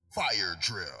Fire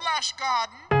drill. Flash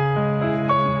garden.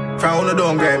 From on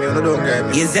don't grab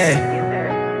me, Is there?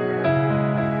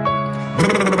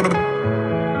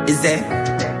 Is there?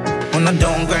 On the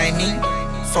don't grind me.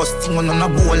 First thing on a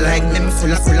bowl like me,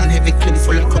 full and heavy clip,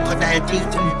 full of crocodile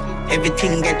teeth.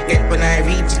 Everything get when I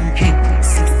reach.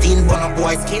 16 bun of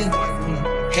boy skin.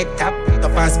 Head tap,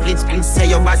 up and split. Say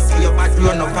your bad,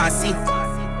 run up and sit.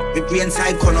 We play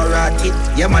inside corner rotted.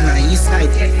 Yeah man, on east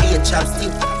side, be a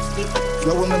chapstick.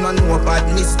 Your woman man know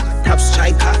badness. Top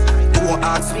striker, don't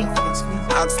ask me.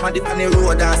 Ask my dip on the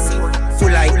road I see.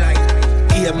 Full like,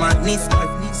 be a madness.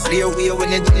 Clear way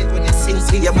when you sing.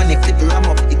 See your money clip ram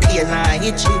up the clear and I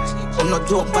hit you. I'm not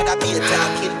joke, but I be a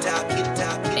talking.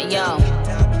 Hey yo,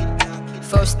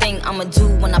 first thing I'ma do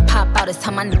when I pop out is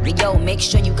tell my nigga, yo, make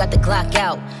sure you got the Glock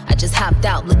out. I just hopped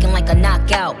out looking like a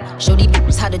knockout. Show these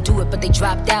bitches how to do it, but they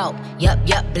dropped out. Yup,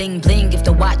 bling bling, if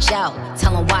to watch out.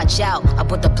 Tell them watch out, I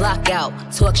put the block out.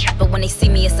 Talk shit, but when they see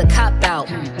me, it's a cop out.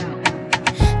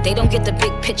 They don't get the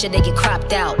big picture, they get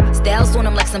cropped out. Styles on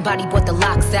them like somebody brought the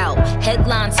locks out.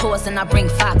 Headlines horse and I bring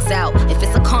Fox out. If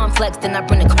it's a complex, then I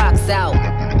bring the Crocs out.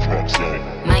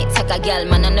 Might take a gal,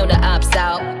 man, I know the ops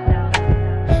out.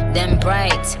 Them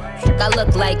bright, I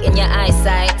look like in your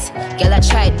eyesight. Girl, I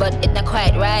tried, but it not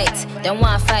quite right. Them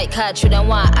want fight, catch you, them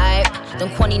want hype.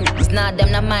 Them corny niggas, nah, them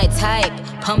not my type.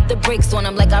 Pump the brakes on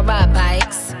them like I ride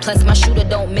bikes. Plus my shooter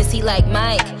don't miss, he like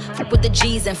Mike. Fuck with the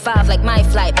G's and 5 like my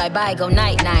flight. Bye-bye, go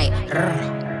night-night.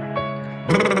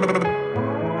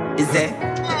 Is there?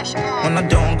 On a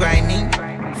don't grind me.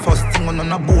 First thing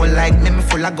on a bowl like me,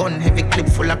 full of gun, heavy clip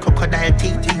full of crocodile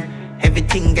teeth.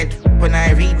 Everything get when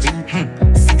I reach.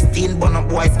 16 bun up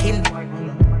boy skin.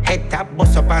 Head tap,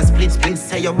 bust up and split.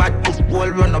 Say your bad push, wall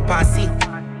run up and see.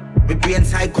 We brain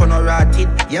side corner rotted.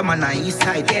 Yeah man, on east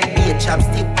side, be a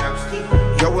chapstick.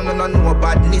 You wanna know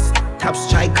badness. Top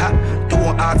striker,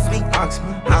 don't ask me. Ask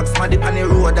my dip on the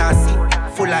road I see.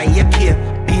 Full of AK,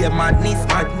 be a madness.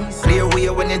 Clear way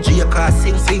when you G car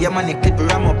sing. See your money clip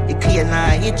ram up, the clear and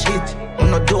I hit it.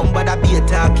 I'm not dumb, but I be a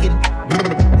talking.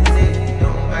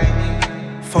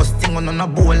 First thing on a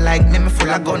bowl like me, full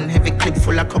of gun, heavy clip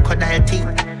full of crocodile teeth.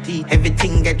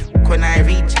 Everything get when I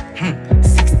reach.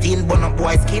 16 bun up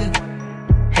boy skin.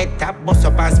 Head tap, bust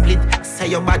up and split. Say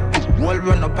your bad wall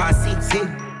run up and see.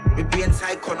 We be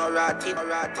inside corner rotted.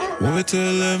 What we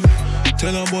tell them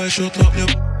boy shut up your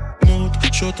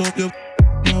mouth, shut up your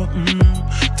mouth.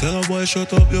 Tell a boy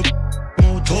shut up your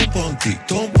mouth, Tump and kick.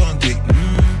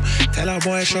 Tell a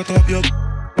boy shut up your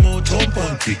mouth, Tump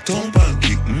and kick.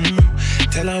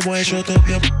 Tell a boy shut up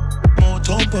your mouth,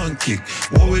 Tump and kick.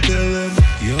 What we tell them?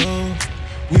 Yo,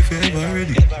 we forever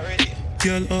ready.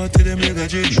 Girl out to them like a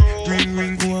jelly.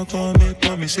 Ring, go and call me,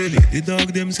 pa me sell it. The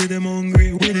dog them say them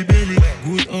hungry with the belly.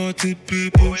 Good hearted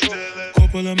people.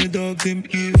 Couple of me dog them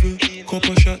evil.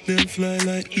 Couple shot them fly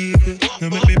like eagle. Now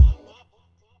make me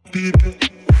people.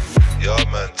 Yeah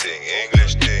man ting,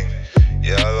 English ting.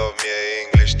 Yeah I love me a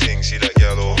English ting. See that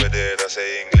girl over there, that's a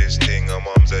English ting. Her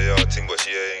mom's a yard ting, but she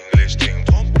a English ting.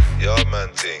 Yeah man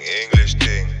ting, English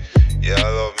ting. Yeah I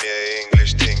love me a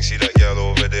English ting. See that girl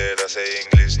over there, that's a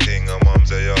English ting. Her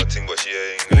mom's a yard ting, but she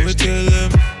a English ting. Tell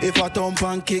them if I thump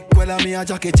and kick, well I'm a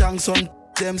Jackie Chang son.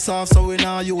 Them soft so we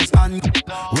not use hand.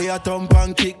 We a thump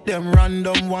and kick them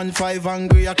random 1-5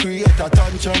 angry. I create a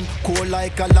tantrum, cold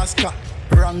like Alaska.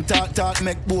 Wrong talk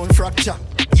make bone fracture.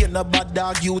 You no bad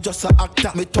dog, you just a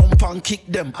actor. Me thump and kick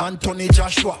them, Anthony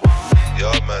Joshua.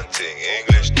 Yeah man ting,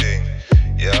 English ting.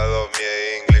 Yeah I love me a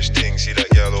English ting. See that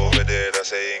girl over there,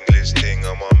 that's a English ting.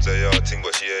 Her mom's a yard ting,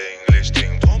 but she a English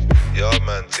ting. Yeah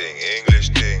man ting, English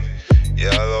ting.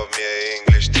 Yeah I love me a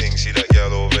English ting. See that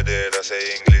girl over there, that's a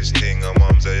English ting. Her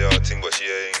mom's a yard ting, but she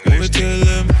a English ting. Tell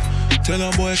them, tell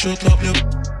a boy shut up your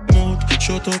mouth,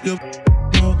 shut up your mouth.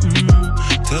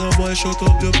 Tell a boy shut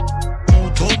up your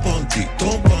mouth, Tump and kick.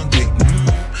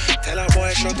 Tell a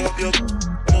boy shut up your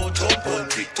mouth, Tump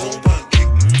and kick.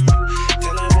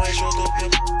 Tell a boy shut up your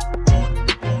mouth.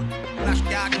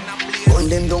 Gun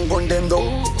them down. Run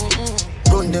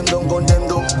them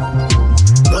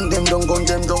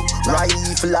down.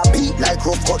 Rifle a beat like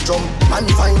rough cut drum. Man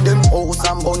find them house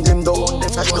and bun them down.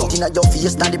 Flash nothing at your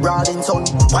face, now the brawling sun.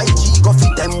 YG go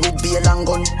fit them with bail and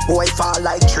gun. Boy fall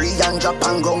like tree and drop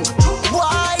and ground.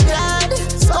 Why dead?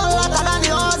 Skull hotter than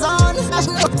the ozone. Flash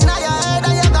nothing at your head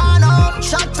and you gone home.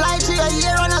 Shot fly through your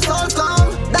ear on a soul come.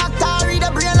 Doctor read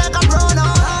the brain like a pronoun.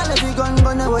 Now if you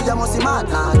gun away you must see mad.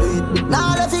 Now do it.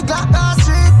 Now if you clock the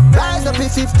street. Rise up in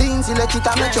 15, select it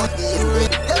and make your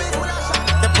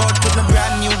the boat with a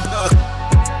brand new dog.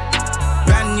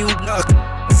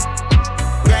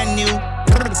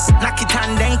 Knock it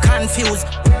and then confused.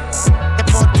 The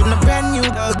boat with a brand new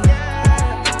dog.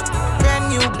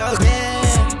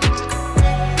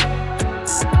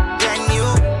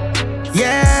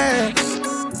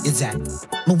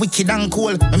 wicked and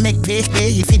cool. I make pay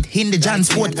if it in the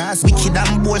Jansport. Wicked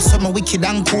and bold, so me wicked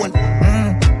and cool.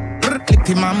 Clip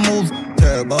in my move,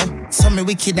 turbo. So me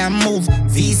wicked and move.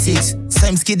 V6,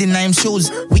 same skid in 9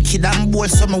 shoes. Wicked and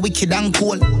bold, so me wicked and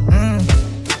cool.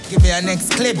 Give me a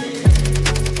next clip.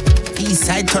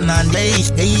 Eastside turn on they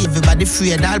everybody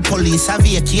afraid, all police a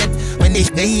vacate. When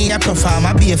they hear perform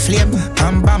a be a flame.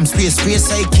 Bam bam, spray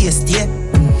so I can't stay.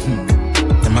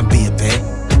 Them a baby.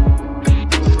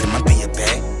 Them a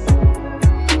baby.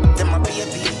 Them a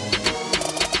baby.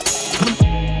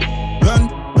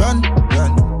 Run.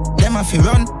 Them a fi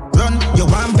run. You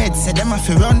want bet, say them a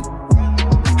fi run.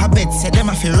 I bet, say them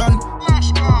a fi run.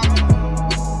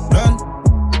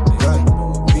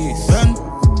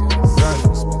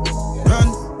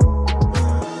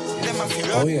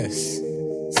 Oh yes.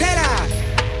 Say that.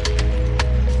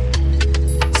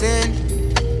 Sin.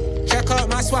 Check out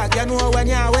my swag, you know when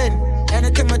you win.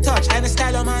 Anything me touch, any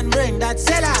style of man bring. That's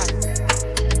Sella.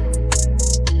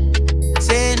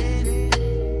 Sin.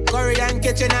 Curry and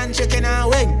kitchen and chicken and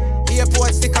wing.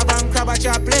 Airport sticker bank crab at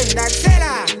your plane. That's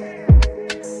Sella.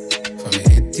 From your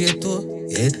head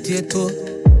to your toe.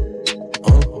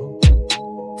 Oh.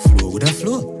 Flow with a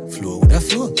flow.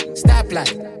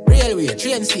 Stoplight. Railway,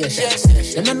 train station.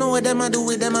 Them don't know what them a do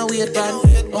with them a wait pan.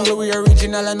 Only we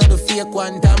original and not the fake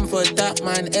one. Time for top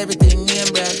man, everything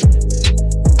name brand.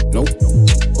 Nope.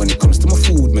 When it comes to my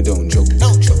food, me don't joke.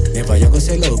 Never you go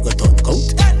sell out, go turn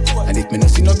coat. And if me no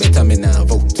see no better, me nah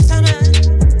vote.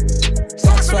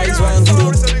 Tax rights one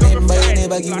good. Remember you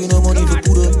never give me no money for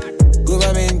put on.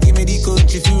 Government give me the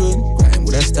country if you run. Crime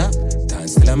would have stopped,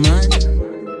 dance till a man.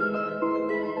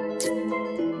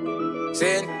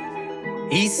 Saying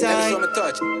Eastside. Let me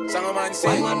touch. Song of man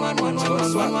say. One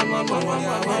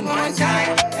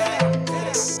time.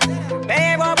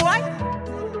 Hey, boy.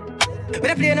 We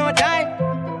don't play no time.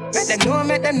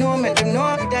 Make them know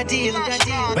the deal.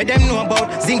 Where them know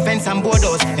about zinc fence and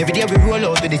borders. Every day we roll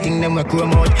out with the thing them we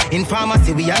chrome out. In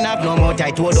pharmacy we ain't have no more.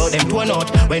 I told out them torn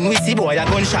out. When we see boy a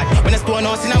gunshot, when a stone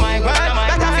house in a my world.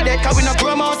 That half of that cause we no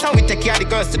chrome out. And we take care of the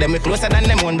girls to them we closer than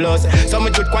them one blows. Some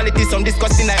with good quality, some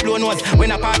disgusting like blow nose.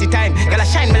 When a party time, girl I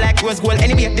shine me like rose gold.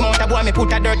 Anyway, the amount of boy me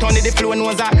put a dirt on the flow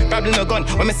nose. Probably no gun.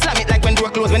 When me slam it like when door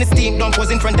close. When the steam don't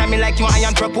pose in front of me like you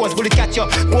iron propose. Bullet catch you,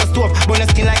 post off, bonus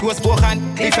skin like rose spoken.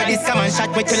 If I this come and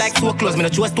shot with you like so close. Me no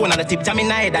choose stone on the tip jam in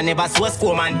my head and never so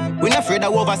score man. We not afraid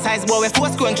of oversized boy. We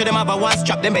force going to them have a one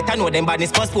strap. Them better know them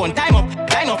badness postpone. Time up,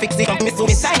 line up, fix the company so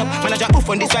me sign up. Man I drop proof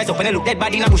on this rise up and I look dead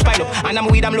body in a bush pile up. And I'm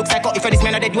with them looks like if this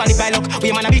man a dead you and the pile up.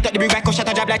 We man a beat up the brick back shot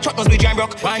a job like truck nose with jam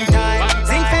rock. One time,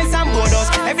 zinc fence and borders.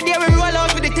 Every day we roll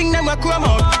out with the thing them we chrome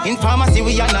out. In pharmacy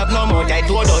we ain't have no more. I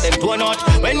told out them torn out.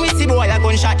 When we see boy a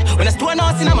gunshot, when a stone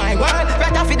house in a my world.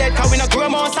 Right off dead cause we no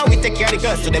chrome out. So we take care of the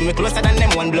girls to them we closer than them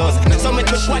one blows. Some with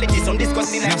good quality, some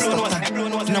disgusting like blue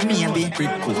nose. No me and be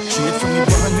cool. Straight from me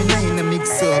born, me nah in a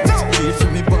mix up. Straight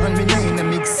from me born, me nah in a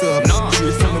mix up.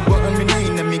 Straight from me born, me nah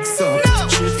in a mix up.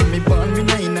 Straight from me born, me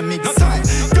nah in a mix up.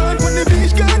 God on the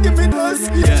beach, God give me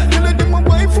lost. Tell her them my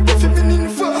wife who puffin' me in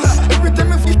for. Every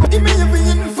time I feel, give me every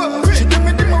info. She tell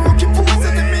me them a rocky pose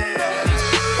and them in.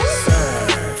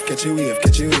 Surf, catch a wave,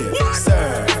 catch a wave.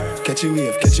 Surf, catch a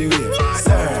wave, catch a wave.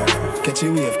 Surf, catch a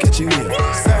wave, catch a wave.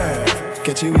 Surf,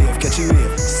 catch a wave, catch a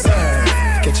wave. Surf,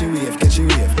 catch a wave, catch a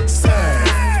wave. Surf,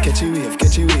 catch a wave,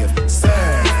 catch a wave.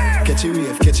 Surf, catch a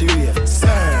wave, catch a wave. Surf,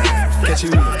 catch a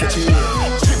wave, catch a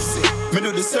wave. Gypsy, me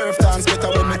do the surf dance better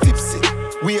when me tipsy.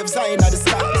 Waves high in the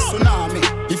sky, tsunami.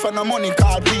 If I no money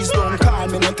call, please don't call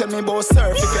me. Don't tell me about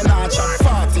surf if you're not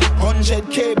chop 40.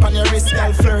 100K on your wrist,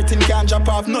 girl flirting. Can't drop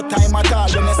off no time at all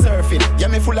when you're surfing. Yeah,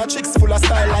 me full of chicks, full of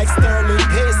style like Sterling.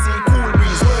 Hazy, cool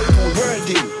breeze, whirlpool,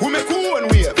 whirldy. We make one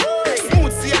wave.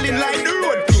 Smooth sailing like the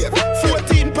road pave.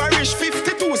 14 parish,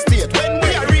 52 state. When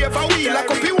we are rave, we lock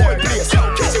up the whole place.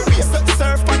 Catch a wave,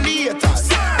 surf on the haters.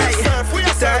 Surf, we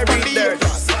are surf on the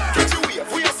haters. Catch a wave,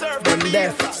 we are surf on the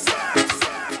haters.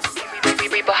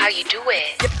 But how you do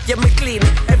it? Yeah, me clean,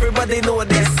 everybody know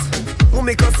this.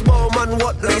 Mummy cause small man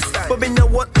what this. But me know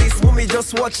what this, mummy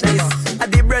just watch this. I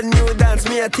did brand new dance,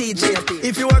 me a teach it.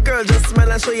 If you a girl, just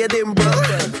smile and show your dimple.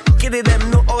 Kitty them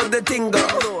know all the thing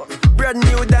go. Brand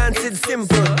new dance, it's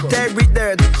simple. Terry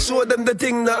dirt, show them the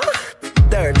thing now.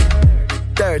 Dirt,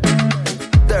 dirt,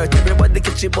 dirt. Everybody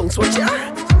get your bunks, watch ya.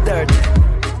 Dirt,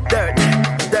 dirt,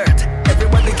 dirt.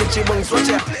 Everybody get your bunks, watch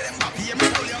ya.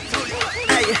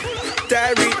 Hey,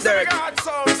 Terry dirt.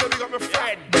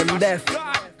 Them deaf.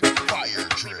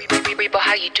 But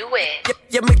how you do it?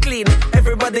 Yeah, me clean,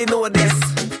 everybody know this.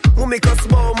 Mummy cause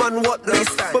small man what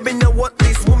list. But me know what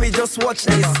list, mommy just watch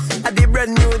this. I did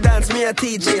brand new dance, me a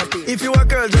Teejay. If you a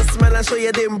girl, just smile and show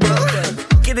you them bro.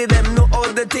 Kitty them know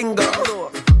all the thing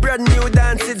go. Brand new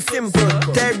dance, it's simple.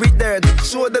 Tear it dirt,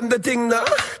 show them the thing now.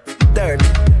 Dirt,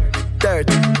 dirt,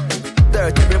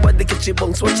 dirt. Everybody get your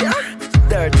bunks, watch ya.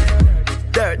 Dirt,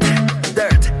 dirt,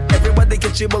 dirt. Everybody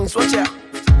get your bunks, watch ya.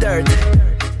 Dirt,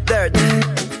 dirt,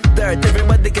 dirt.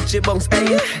 Everybody get your bunks,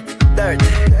 hey. Dirt,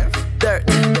 dirt,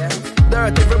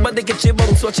 dirt. Everybody get your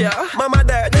bunks, watch ya. Mama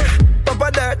dirt,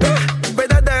 papa dirt,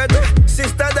 brother dirt,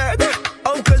 sister dirt,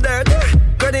 uncle dirt,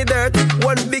 granny dirt.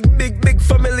 One big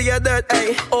family of dirt,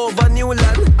 hey. Over Newland,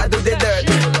 I do the dirt.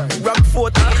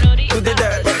 Rockfort, do the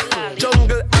dirt.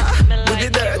 Jungle, do the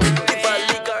dirt. If I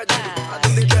leak I do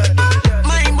the dirt.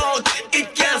 My mouth,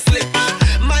 it can't slip.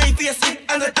 My face, it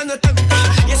and the tongue.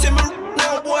 You see me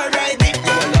now, boy, ride it.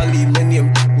 You wanna leave my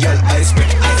name, girl, I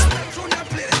spit.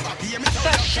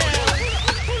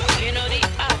 You know the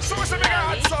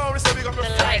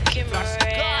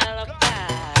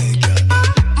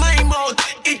my mouth,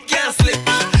 it can't slip.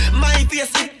 My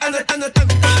face, it and the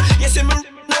tongue. You see me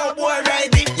now, boy,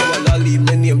 ride it. You wanna leave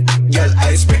my name, girl,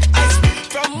 I spit.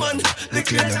 From man, the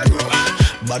clean and grow.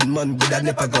 Bad man, but I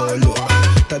never go low.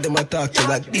 Tell them I talk to you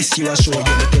like this, you a show. You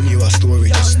me tell you a story,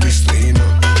 just this way, you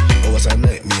know. It was a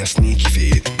night, me a sneaky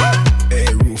feed.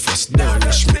 Hey, Rufus, don't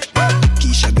rush me.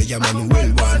 Keisha, the man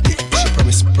well want it. She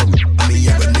promise, I me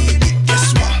ever need it.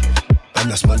 Guess what?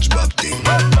 I'm a SpongeBob thing.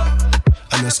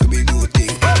 I'm a Scooby-Doo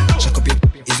thing. Chuck up your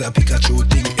is a Pikachu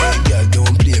thing. Hey, girl,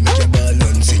 don't play, make your ball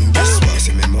and sing. Guess what? You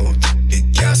see me mouth, it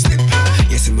can't slip.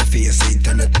 You see me face, it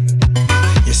and it.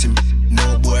 You see me,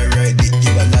 no boy ride it.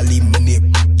 You a lolly money,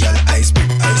 girl, I spit.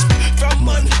 From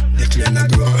man, they clean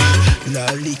and grow.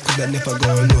 Lolly coulda never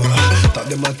go low. Talk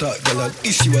them a talk, girl, and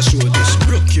this you a show. Just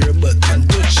broke your butt and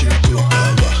touch your toe.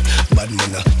 Bad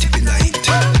man a tipping a hit.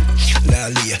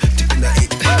 Lolly a tipping a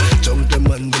hit. Jungle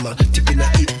man them a tipping a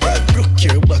hit. Broke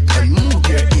your back and move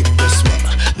your hip. Just what?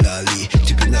 Lolly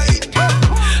tipping a hit.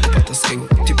 Pata skin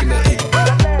tipping a hit.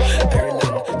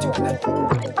 Ireland tipping a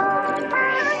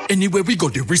hit. Anywhere we go,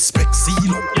 the respect,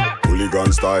 Stylo.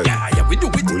 Hooligan style. Yeah, we do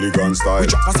it. Hooligan style. We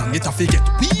drop us and get a forget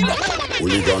wheel.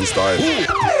 Hooligan style.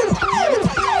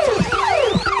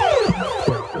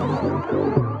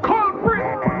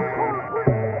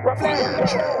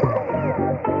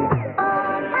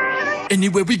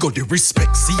 Anywhere we go, the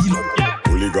respect, Stylo.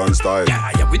 Hooligan style.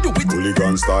 Yeah, we do it.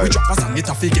 Hooligan style. We drop us and get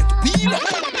a forget wheel.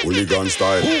 Hooligan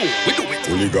style. We do it.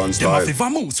 Hooligan style. Them a favor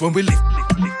moves when we live.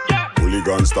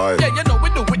 Hooligan style. Yeah, you know we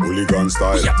do it. Hooligan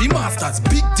style. We have the masters,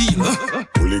 big deal.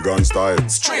 Hooligan style.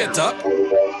 Straight up.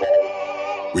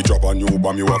 We drop a new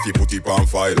bomb, you have to put it on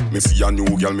file. Me see a new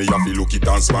girl, me have to look it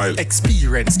and smile.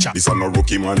 Experience chat. This a no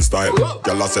rookie man style.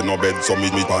 Girl a say no bed, so me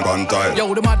pan tile.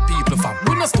 Yo, the mad people fam,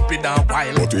 we not stupid and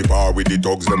wild. But we par with the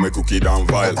dogs, them we cook it and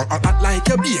vile. Act like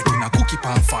you're baking a cookie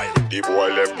pan file. The boy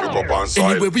left you up on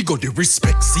style. Anywhere we go, the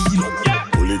respect, Stylo.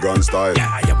 Hooligan style.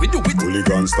 Yeah, we do it.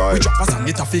 Hooligan style. We drop us and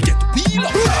get a forget wheel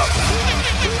up.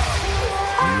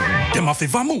 Them a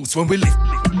favor moves when we live.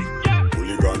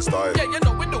 Hooligan style. Yeah, you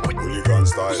know we do it. Hooligan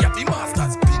style. We have the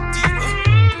masters, big deal.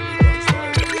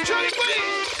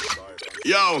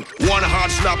 Yo, one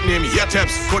hard slap name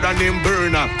Yeteps, coulda name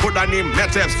Burner, coulda name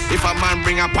Meteps. If a man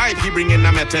bring a pipe, he bring in a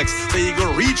Metex. So he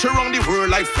go reach around the world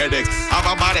like FedEx. Have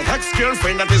a body hex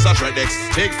girlfriend that is a Dreadex.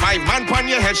 Take 5 man pon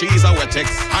your head, she is a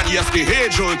Wetex. And yes, the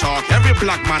age-old talk, every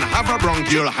black man have a brown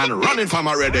girl hand running from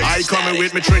a Reddex. I coming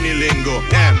with me Trini Lingo.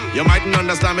 You mightn't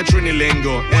understand me Trini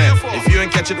Lingo. If you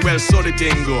ain't catch it well, so the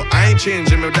thing go. I ain't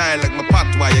changing my dialect, my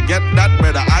patois. You get that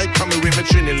better? I coming with me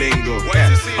Trini Lingo.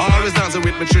 Always dancing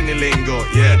with me Trini Lingo.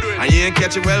 Yeah, and you ain't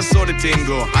catch it well, so the thing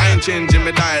go. I ain't changing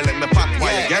my dialect, my pop.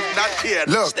 Why you get that here?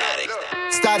 Look,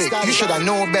 static, you should have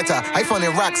known better. I found a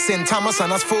rock, St. Thomas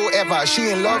and us forever. She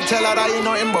in love, tell her that ain't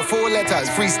nothing but 4 letters.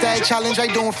 Freestyle challenge, I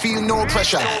don't feel no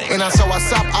pressure. And I saw a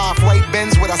sap off white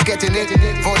Benz with us getting it.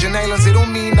 Virgin Islands, it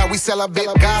don't mean that we sell a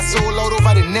bit. Gas so loud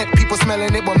over the net, people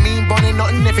smelling it, but me bunning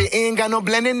nothing if it ain't got no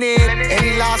blending it.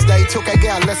 Any last day took I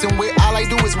get a lesson with. All I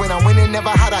do is when I win it,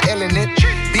 never had a L in it.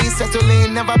 Been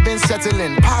settling, never been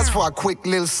settling. Pause for a quick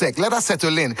little sec, let us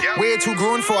settle in. Way too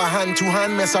grown for a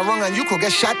hand-to-hand mess around and you could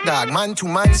get shot, dog. Man to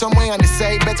man, somewhere on the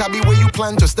side, better be where you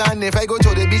plan to stand. If I go to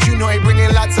the beach, you know I bring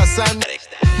in lots of sand.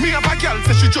 Me have a girl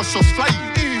say she just fly.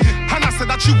 And I said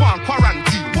that she want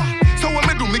quarantine. So when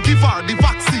me do, me give her the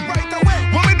vaccine.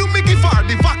 When me do, me give her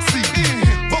the vaccine.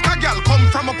 But a girl come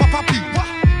from a papa pee.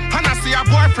 And I see her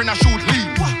boyfriend a shoot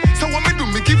leave. So when me do,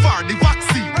 me give her the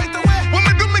vaccine. When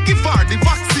me do, me give her the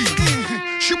vaccine.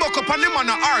 She buck up on him on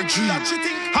a RG.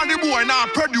 And the boy now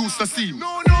produce the scene.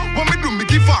 When me do, me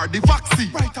give her the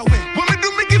vaccine. Right away. When me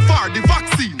do me give her the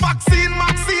vaccine. Vaccine,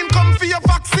 come for your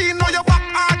vaccine. Now your back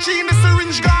arching, the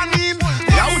syringe gone in.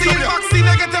 Vaccine,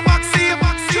 I get a vaccine.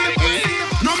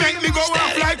 No make me go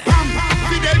off like Pam.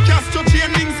 Fidel Castro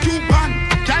chain links Cuban.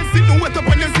 Can't sit no wet up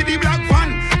when you see the black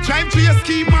van. Drive to your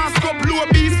ski mask up, blow a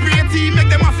beast spray team. Make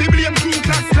them a fi blame true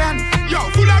class clan. Yo,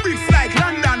 full of bricks like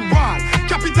London Wall.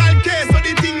 Capital K, so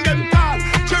the thing them tall.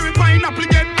 Cherry pineapple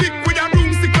get big with a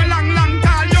broomstick a long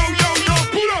tall. Yo,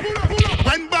 pull up.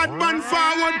 When bad man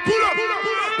forward, pull up.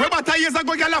 Where about years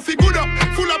ago, y'all fi good up.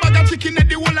 Full of bag of chicken at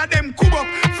the whole of them cube up.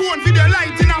 Phone video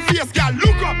light in her face, girl,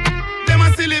 look up. Them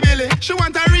a silly billy. She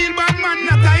want a real bad man,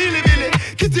 not a hilly billy.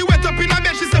 Kitty wet up in her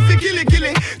bed, she say fi killy.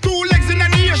 2 legs in her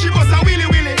ear, she bust a willy.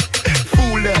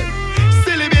 Fool them,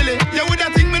 silly billy. You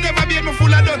woulda think me never be me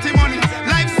full of dirty money.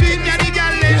 Life sweet, yeah, the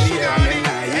girl let sugar honey.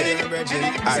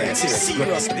 Alright,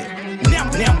 seriously. Nyam,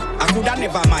 I coulda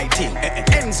never my thing.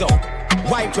 Enzo,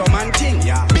 white rum and ting.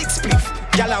 Big spliff,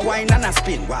 gyal a wine and a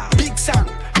spin. Big song,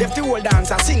 left the whole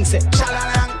dance a sing say.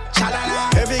 Shalalong.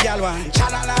 Every gyal want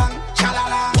shalalong.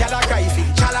 Gyal a cry fi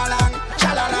shalalong.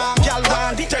 Gyal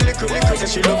want it a little, say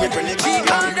she love it when it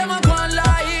keep on. All them a go on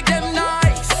like them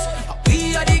nice.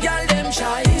 We are the gyal them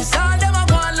shy. All them a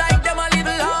go on like them a live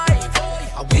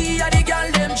life. We are the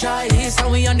gyal them shy.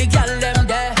 And we on the gyal them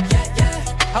there.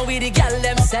 And we the gyal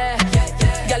them say.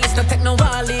 Gyal is not take no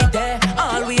holiday.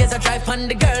 Always a drive on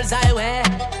the girls highway.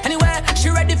 Anyway, she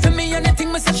ready for me.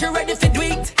 Anything me say she ready for do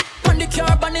it. On the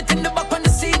car, on it in the back on the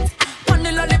seat. On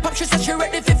the lollipop, she said she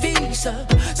ready for feast.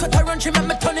 So I run, she make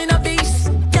me turn in a beast.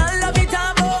 Gyal love it,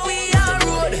 but we are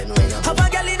road. Have a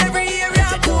gyal in every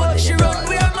area code. She run,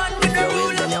 we are man with the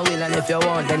rule. Then you will, and if you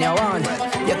want, then you want.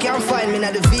 You can't find me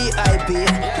at the VIP.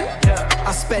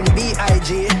 I spend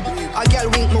B.I.G. A girl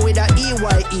wink me with a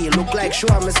E.Y.E. Look like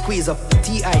show me squeeze up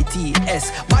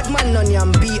T.I.T.S. Bad man none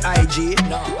yam B.I.G.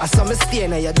 I saw me stay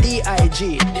in your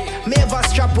D.I.G. Me have a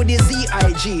strap with the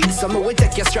Z.I.G. So me will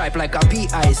take your stripe like a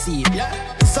P.I.C.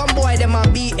 Some boy them a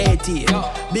B.A.T.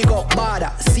 Big up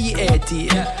Bada, C.A.T.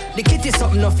 The kitty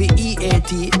something of the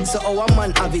E.A.T. So our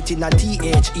man have it in a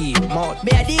T.H.E. Mouth.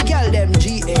 Me a the girl them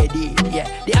G.A.D. Yeah,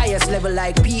 the highest level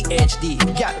like P.H.D.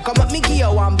 Girl, come up me give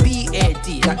you one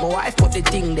P.A.T. That my wife put the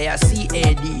thing there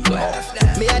C.A.D. Me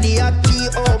a the hot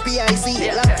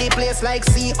T.O.P.I.C. Lock the place like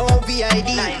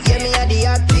C.O.V.I.D. Yeah, me a the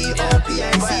hot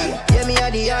T.O.P.I.C. Yeah, me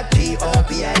a the hot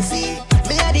T.O.P.I.C.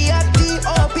 Me a the hot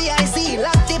T.O.P.I.C.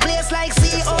 Lock the place like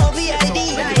C.O.V.I.D.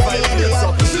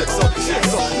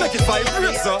 Make it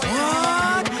vibrate, sir.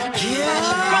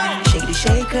 Yeah.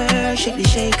 Shake the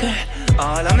shaker.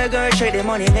 All of my girls shake the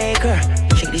money maker.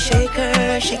 Shake the shaker.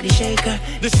 The shaker.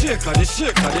 Shake the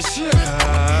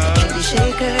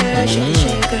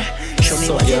shaker. Show me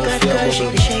what you got, girl.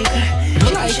 Shake the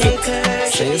shaker.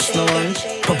 Say it's no one.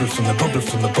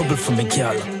 Bubble from me,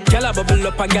 girl. Girl a bubble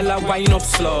up and girl a wine up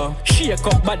slow. Shake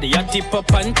up body, a tip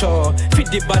up and toe. Fit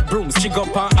the bad brooms, she go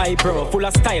up her eyebrow. Full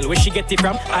of style, where she get it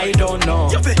from, I don't know.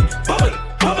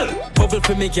 Bubble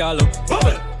for me, girl.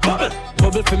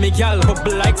 Bubble for me, girl.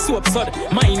 Bubble like soap sud.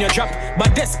 Mine your drop,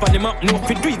 but this pan him up. No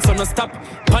fit do it, so no stop.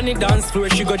 Pan the dance floor,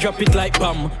 she go drop it like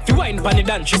bam. If you wine pan the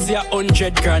dance, she say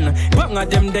 100 grand. Bang at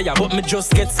them there, but me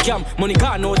just get scam. Money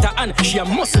gone out her hand, she a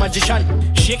must magician.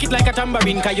 Shake it like a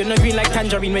tambourine, cause you no green like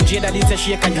tangerine. When Jada did say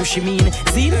shake and you she mean.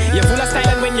 See, you're full of style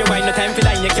and when you wine, no time for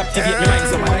line, you captivate me mind.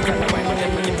 So man, I can't wine.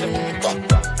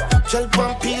 Gel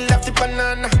one peel off the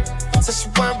banana. So she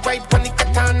want ride on the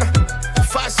katana.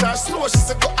 Fast or slow, she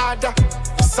say go harder.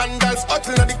 Sandals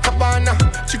hotl in the cabana.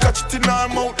 She catch it in her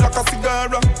mouth like a cigar.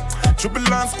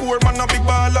 Dribble and score, man a big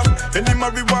baller. Any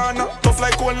marijuana, tough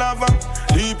like cold lava.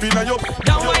 Deep in a yup.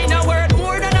 That wine a worth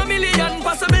more than a million,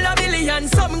 possible a billion.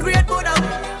 Something great for them.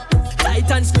 Tight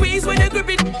and squeeze when you grip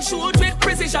it. Shoot with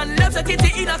precision, left a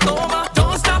kitty in a coma.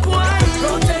 Don't stop one,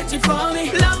 rotate it for me.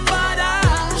 Lambada,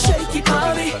 shake it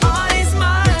for me. All is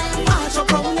mine, march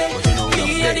up on me.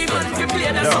 Me and the man to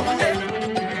play the Sunday.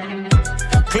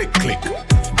 Click,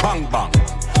 bang, bang.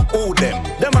 Oh,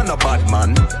 them are no bad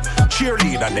man.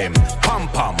 Cheerleader them, pam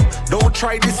pam. Don't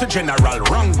try this a general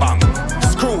wrong bang.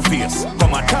 Screw face,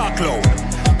 come and talk loud.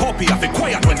 Puppy have it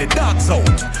quiet when the dog's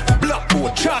out.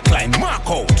 Blackboard, chalk line, mark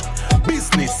out.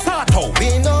 Business start out.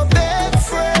 We no bad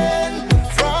friend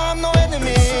from no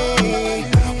enemy.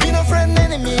 We no friend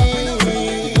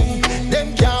enemy.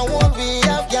 Them can't hold we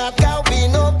have got. We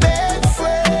no bad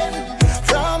friend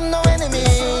from no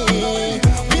enemy.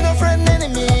 We no friend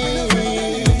enemy.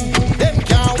 Them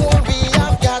can't hold we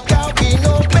have got. We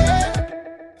no bad.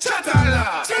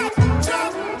 Chatala,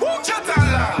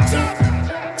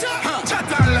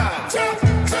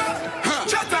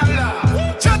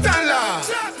 chatala.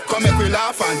 Come make we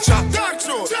laugh and chat.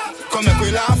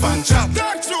 laugh and chat.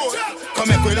 Come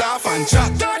make we laugh and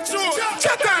chat.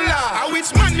 Chat and laugh. I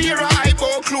which man near a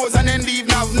eyeball close and then leave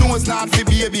now nose not for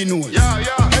baby nose.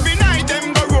 Every night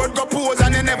them go road go pose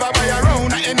and they never buy a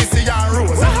round at NC and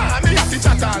Rose. Me have to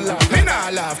chat and laugh. Me nah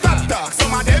laugh. Talk.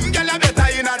 Some of them gyal a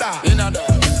better in a da.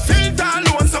 Filter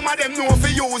alone. Some of them know for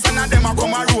use and them a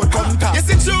come a road come talk. You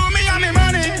see through me and me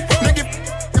money. Me give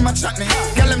him a chat me.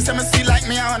 Gyal them say me see like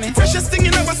me honey. Freshest thing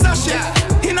in a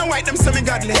sachet. In a white them say me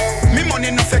godly. Me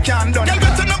money no fake can't done. Gyal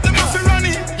better up them off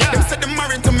running. Them say them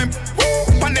married to me.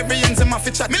 Pan every ends them off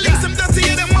chat. Me links them dirty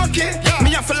and them monkey.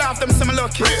 Me have to laugh them say me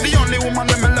lucky. The only woman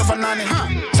when me love a nanny.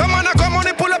 Some man a come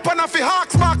money pull up on a fi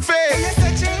hawks back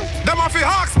face. Them a fi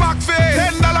hawks back face.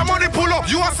 $10 money pull up.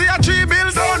 You a see a 3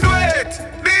 bills, don't do it.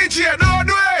 DJ, don't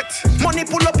do it. Money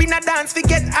pull up in a dance fi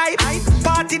get hype.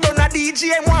 Party done a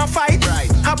DJ and want fight.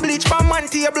 A bleach for man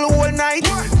table all night.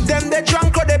 Them they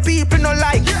drunk or the people no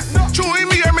like. Chew him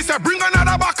here, me say bring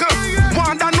another buckle.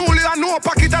 Want a newly and no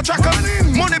pocket a trackle.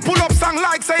 Money pull up song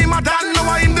like say my dad. Now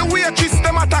I in the waitress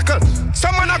them a tackle.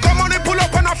 Some man a come money pull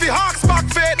up and a fi hawks back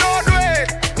fade. Don't do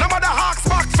it. No matter hawks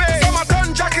back fade. Some a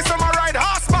turn jacket, some a ride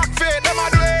horse back fade. Them a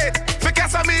do it. Fi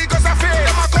guess amigos a fade.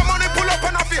 Them a come money pull up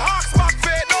and a fi hawks back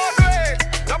fade. Don't do it.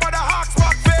 No matter hawks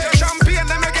back fade. The champagne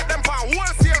them a get them for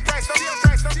wholesale price.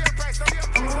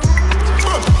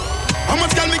 How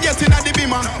much can me get in at the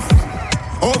beamer?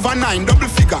 Over 9 double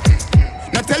figure.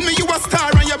 Now tell me you a star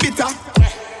and you bitter.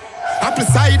 Apple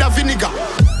cider vinegar.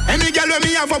 Any girl when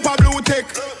me have up a blue tick.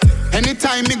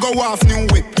 Anytime me go off new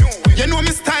whip. You know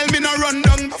me style me no run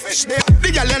down.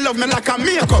 The girl they love me like a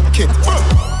makeup kit.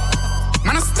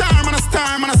 Man a star, man a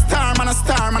star, man a star, man a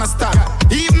star, man a star.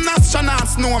 Even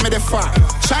astronauts know me the far.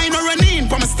 Shine or run in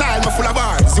for my style, me full of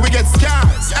bars. We get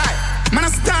scars. Man a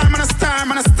star, man a star,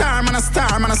 man a star, man a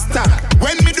star, man a star.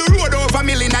 When me do road over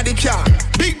million at the car.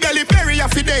 Big belly berry a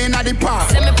fi day in the park.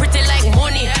 Send me pretty like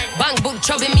money. Bank book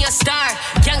trouble me a star.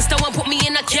 Gangsta one put me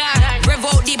in a car. Rev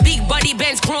out the big body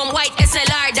Benz chrome white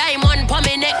SLR. Diamond pa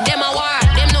me neck them a war.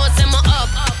 Them know send me up.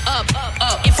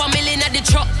 If a million at the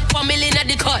truck, a million at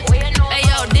the cut. Hey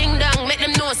yo, ding dong, make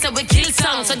them know so we kill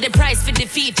song. So the price for the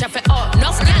feature for up.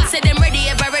 Enough girls say them ready,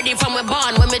 ever ready from we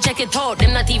born. When we check it out,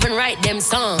 them not even write them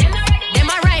song. Them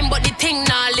a rhyme but the thing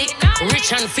nah lick.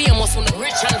 Rich and famous,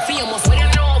 rich and famous. What you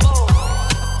know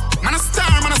about? Man a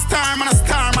star, man a star, man a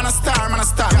star, man a star, man a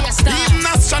star. Even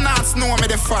astronauts know me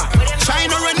the far.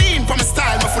 Shine or run in for my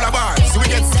style, me full of bars. We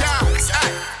get scars.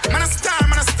 Man a star,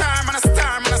 man a star, man a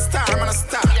star, man a star, man a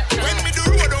star. When me do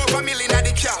road over million at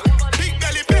the car. Big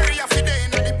belly berry a fi day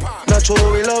in the park. Not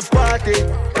sure we love party.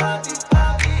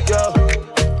 Yo,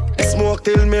 smoke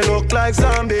till me look like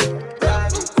zombie.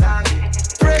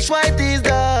 Fresh white is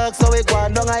dark, so we go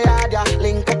on down a yard, yeah.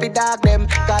 Link up the dog them.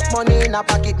 Got money in a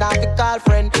pocket, now we call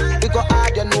friend. We go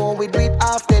hard, you know we do it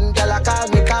often. Girl a call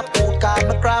me top food, call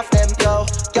me craft them. Yo,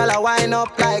 girl a wind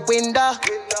up like window.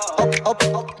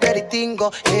 Up, there the thing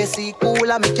go. AC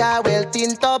cool and me car well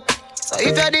tint up. So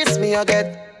if you diss me, you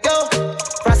get, yo.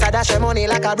 Press a dash your money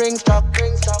like a bring truck.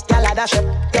 Girl a dash up,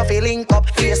 you feel link up.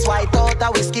 Face white out,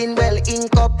 our skin well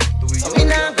ink up. So me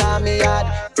nah got me yard.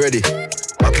 Ready.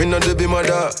 Hopping on the beam of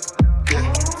that.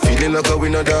 Feeling like a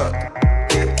winner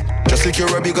that. Just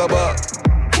secure a bigger bar.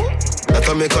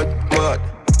 That'll make a mad.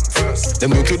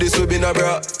 Them new to this we been a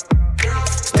bra.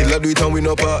 Still I do it and we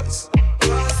no pass.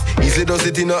 Easy does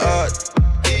it in a heart.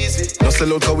 No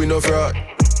sell out cause we no fraud.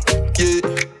 Yeah.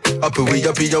 Happy we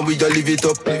happy and we a live it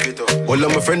up. All of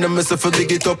my friends and myself a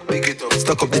big it up.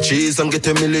 Stack up the cheese and get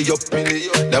a milli up.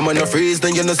 That man a freeze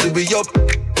then you know see we up.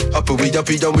 Happy we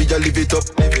happy and we a live it up.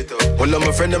 All of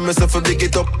my friends and myself a big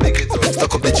it up.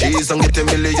 Stack up the cheese and get a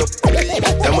milli up.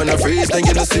 That man a freeze then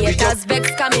you know see we up.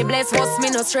 Vex can me bless, what's me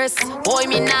no stress. Boy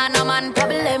me nah no man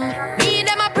problem. Me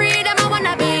them a pray, them a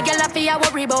wanna be. Girl a fear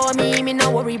worry about me, me no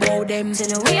worry about them. Tell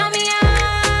the way on me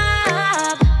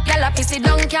up. Girl a pissy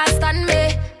down can't stand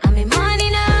me. And me money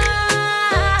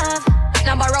enough.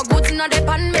 Now borrow goods no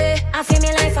depend me. I feel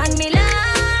me life and me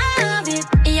love it.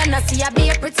 You know see a be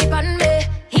a pretty pan me.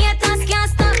 Haters can't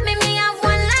stop me, me have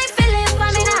one life to live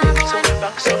and me nah have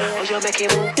one. So how you make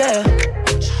it move? Yeah.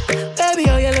 Baby,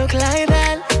 how you look like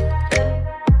that?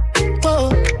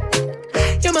 Whoa.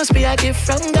 You must be a gift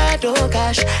from God, oh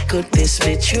gosh. Could this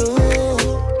be true?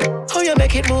 How you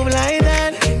make it move like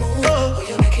that? Oh.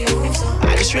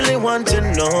 I just really want to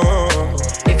know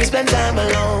if you spend time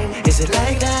alone. Is it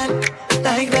like that,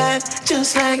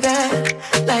 just like that,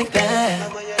 like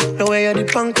that? The way you the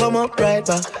punk come up right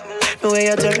back. The way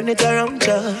you turn it around,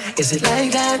 yeah. Is it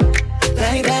like that,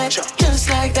 just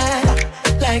like that,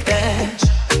 like that?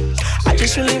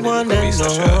 just really wanna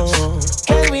know,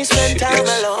 can we spend time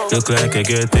alone? Look like I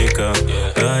get thicker.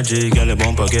 RG, girl, the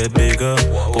bumper get bigger.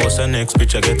 Post the next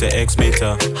picture, get the X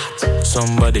meter.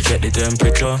 Somebody check the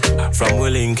temperature. From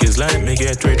willing kids like me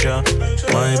get richer.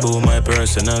 My boo, my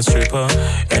personal stripper.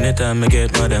 Anytime I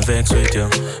get mad and vex with you,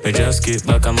 we just keep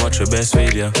back and watch your best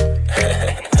video.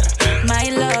 My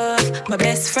love, my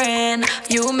best friend.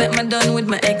 You make me done with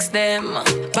my ex them.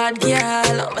 Bad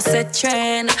girl, I'm a set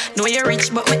trend. Know you're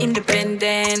rich but me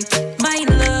independent. My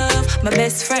love, my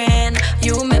best friend.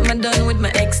 You make me done with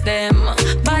my ex them.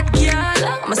 Bad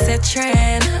girl, I'm a set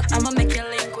trend. I'ma make you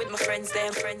link with my friends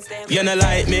them. You not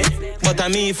like me, but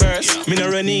I'm me first. Me no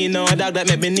run in, no dog that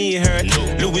make me knee hurt.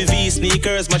 Louis V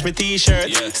sneakers, match my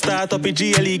t-shirt. Start up a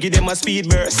GLE, give them a speed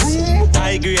burst.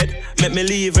 High grade, make me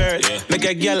leave earth. Make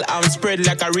a girl arm spread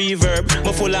like a reverb.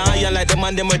 Me full of iron like the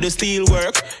man them with the steel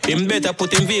work. Him better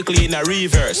put him vehicle in a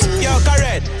reverse. Yo,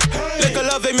 correct. Little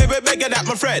love him, me beg you that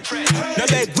my friend. No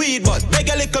beg weed, but beg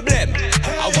a little blem.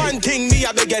 One thing me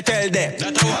I beg you tell them.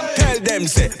 Tell them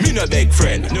say, me no beg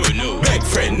friend. No. Beg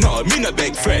friend, no, me no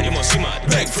beg friend. You must be mad.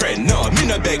 Beg friend, no, me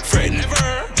no beg friend.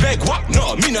 Never. Beg what?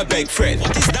 No, me no beg friend.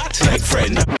 What is that? Beg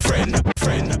friend.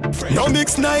 No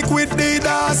mix Nike with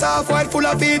Adidas, half-white full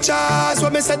of features.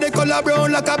 When me say they color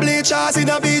brown like a bleachers in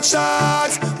a beach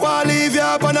shorts. Wanna leave you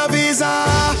up on a visa.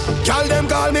 Girl them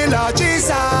call me Lord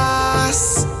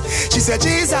Jesus. She said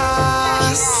Jesus.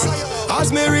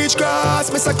 As me reach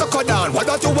grass, me say Crocodile. What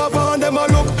that you have on them a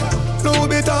look?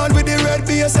 Louis Vuitton with the red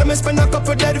base. And me spend a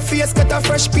couple dead face. Get a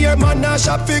fresh pair, man, now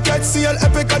shop fi get seal.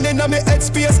 Epic and inna me head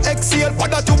space, exhale.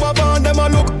 What that you have on them a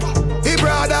look? He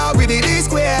brother with the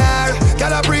D-square.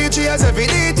 Girl a preach yes every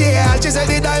detail. She said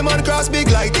the diamond cross big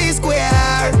like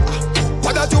D-square.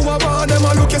 What that you have on them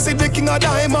a look? You see the king of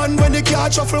diamond. When the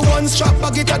car shuffle one strap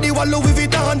back it at the wall Louis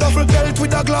Vuitton. Duffel belt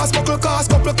with a glass buckle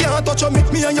cast. Couple can't touch you.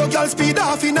 Me and your girl speed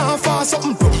off in a fast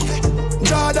something.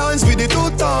 Jordans with the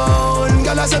two-tone.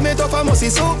 Girl I say me tough I must see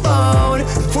so pound.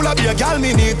 Full of beer girl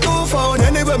me need 2 phone.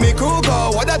 Anywhere me crew go.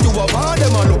 What that you have on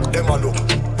them a look? Them a look.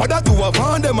 What that you have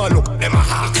on them a look? Them a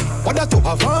hawk. What that you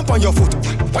have on your foot?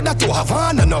 What that you have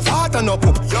on and no fat and no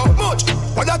poop? Yo much.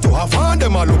 What that you have on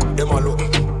them a look? Them a look.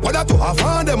 What that you have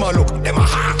on them a look? Them a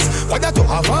hawk. What that you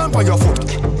have on your foot?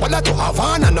 What that you have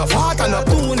on and no fat and no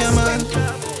poop? Man.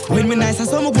 When me nice I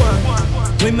saw me gone.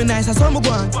 When me nice I saw me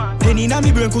gone. Penny na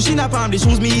me brain cushion up on the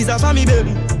shoes me ease up on me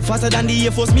baby. Faster than the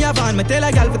Air Force me a van. Me tell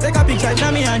a girl to take a picture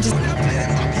na me and just.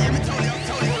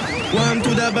 One to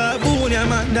the baboon ya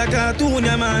man, the cartoon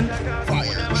ya man.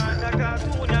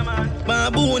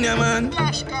 Baboon ya man.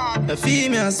 The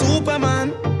female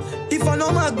Superman. If I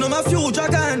no Magnum a future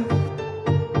gun.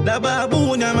 The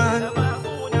baboon ya man.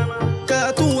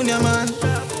 Cartoon ya man.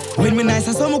 When me nice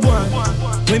I saw me gone.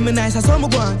 When me nice I saw me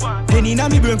gone. Penny na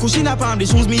me brain cushion up on the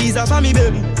shoes me ease up on me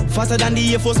baby. Faster than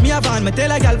the Air Force me a van. Me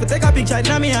tell a girl to take a picture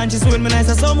na me and she when me nice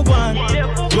I saw me gone.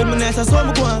 When me nice I saw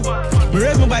me gone. Me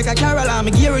raise my bike a Caroline,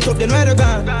 me gear it up then ride a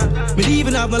gun. Me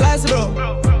even have no license bro.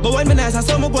 But when me nice I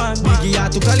saw me gone. Biggie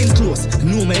Yaad to call him close.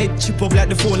 Know me head chip up like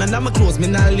the phone and now me close. Me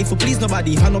not live for please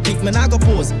nobody. If I no pick me not go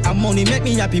pose. And money make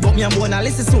me happy but me and born a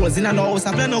list of souls. In a house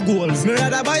I plan no goals. Me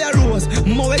rather buy a rose.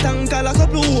 More wet and call a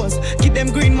couple hoes. Keep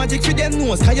them green magic for them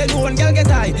nose. Cause you know one girl get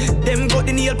high. Them got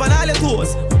the nail pan all your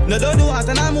toes. No don't do what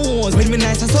and I'm hose. When me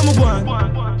nice I saw me gone.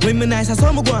 When me nice I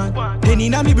saw me gone. Penny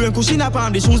na me brain cushion up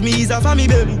on the shoes me ease up on me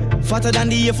baby. Fatter than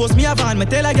the Air Force me a van. Me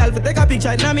tell a girl to take a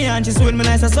picture na me and she when me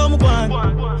nice I saw me gone.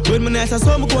 When me nice I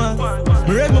saw me gone.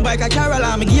 Me ride my bike a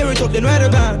Caroline, me gear it up then ride a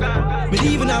gun. Me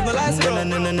even have no license.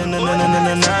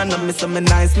 No, me say me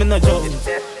nice, me no joke.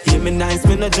 Yeah, me nice,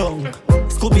 me no junk.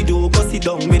 Scooby-Doo, go sit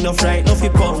down, me no fright, no fi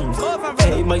punk.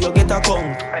 Hey, ma you get a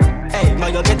conk. Hey, ma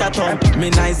you get a tongue. Me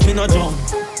nice, me no jump.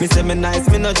 Me say me nice,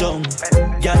 me no jump.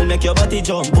 Girl make your body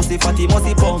jump, pussy fatty,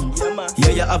 musty pump.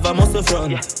 Yeah, you have a muscle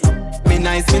front. Me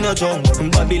nice, me no jump.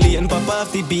 Babylon, pop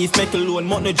off the beef, make alone,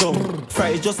 mount no jump.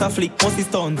 Fry just a flick, musty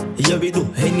stunt. Yeah, we do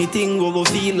anything we go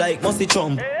feel like musty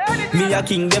chump. Me a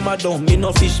king, them a dumb. Me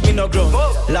no fish, me no ground.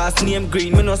 Last name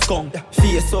green, me no skunk.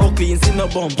 Face so clean, see no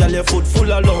bump. Girl, your foot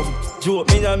full of lump. Joke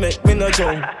me no make, me no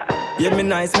jump. Yeah, me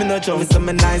nice, me no jump. Me say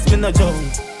me nice, me no jump.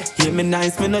 Yeah, me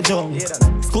nice, me no jump.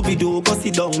 Scooby-Doo, go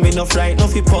sit down. Me no fright, no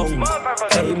fi punk.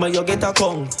 Hey, ma you get a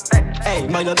conk. Hey,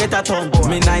 ma you get a tongue.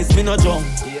 Me nice, me no jump.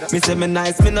 Me say me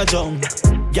nice, me no jump.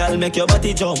 Girl, make your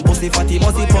body jump. Pussy fatty,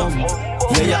 musty pump.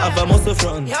 Yeah, you have a muscle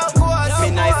front. Me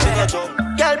nice, me no jump.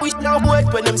 Girl, wish now wait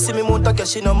when them see me mount a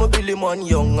cash in my Billy man,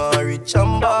 young and rich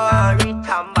and bad.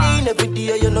 Clean every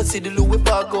day, you know see the Louis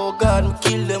bag, oh God, me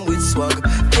kill them with swag.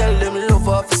 Tell them love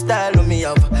off the style of me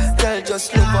have. Tell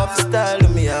just love off the style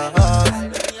of me have.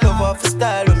 Love off the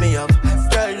style of me have.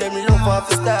 Tell them love off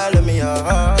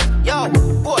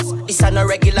a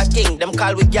regular king. Them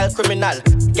call we girl criminal,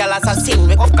 girl assassin.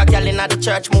 We fuck a girl in the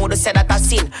church mode, say that a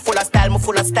sin. Full of style, me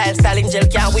full of style. Style in jail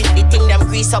can't win. The thing them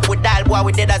grease up with dial, boy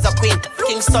we dead as a quint.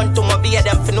 Kingston to my beer,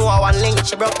 them for know I want link.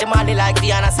 She broke the money like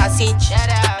Diana Assassin. Shut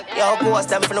up, yo ghost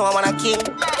them for know I want a king.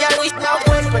 Girl wish now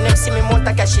wait when them see me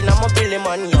monta cash in a mobile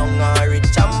man, young and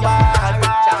rich and bad.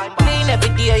 Clean every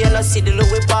day, you know see the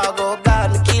Louis bag. Oh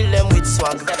God, me kill them with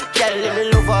swag. Girl, let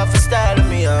me love off the style of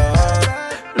me,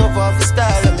 love off the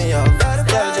style of me,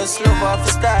 girl, just love off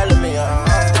the style of me, love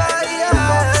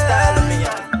off the style of me,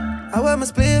 I wear my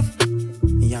spliff,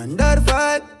 me under the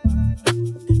vibe,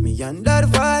 me under the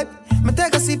vibe. Me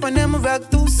take a sip and then me rock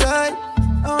two side.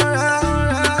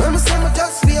 Alright. When me say me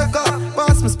just feel up,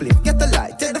 pass my spliff, get the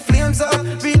light, take the flames up,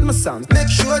 read my songs, make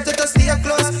sure that I stay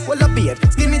close. Well up here,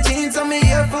 skinny jeans on me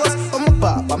Air Force. On my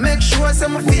papa, make sure I say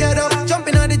my feet up.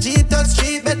 Jumping on the Jeep, touch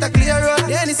street, better clear up.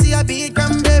 Then you see a beat,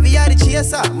 come baby, I the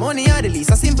chaser. Money are the least,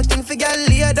 a simple thing for girl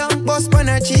lay down. Bust on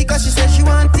her cheek, cause she said she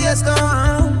want taste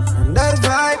down. Under the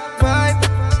vibe,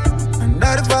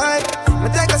 under the vibe. Me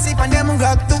take a sip and then me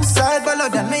rock two side. Follow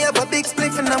that, me have a big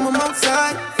spliff and I'm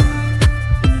outside.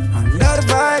 Under the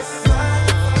vibe,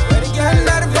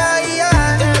 under the vibe,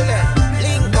 yeah.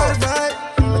 Lingo,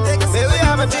 baby, we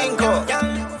have a Jinko.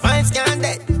 Vibes can't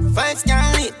dead, vibes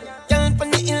can't lit. Girl on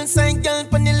the inside, girl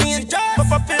on the lane.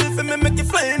 Pop a pill for me, make it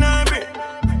fly in her brain.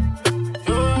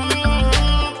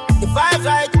 The vibes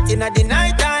right, in the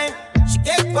night time. She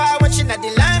get quiet when she not the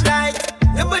limelight.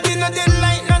 Nobody know the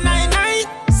light, no night.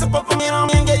 So pop me on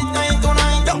me and get night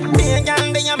tonight. Don't be a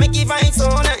girl, then you make it vibe so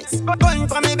nice. Gun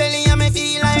from me belly and me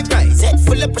feel like rice. Head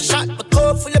full up a shot, but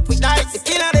cup full up with ice. The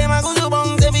killer them a go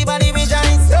bongs, everybody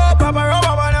rejoice. Yo, papa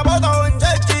rubber and about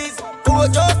 100 G's. Cool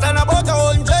just and about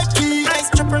 100 keys. Nice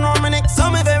tripping on my neck,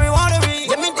 so me very watery.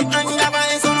 Give me the hand of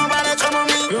ice, so nobody trouble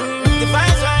me. The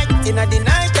vibe's right, in the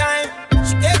night time.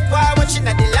 She get quiet when she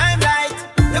not the limelight.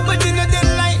 Nobody know the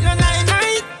light, no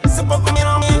night. So pop me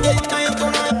on me and get night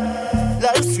tonight.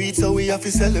 Life sweet, so we have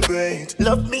to celebrate.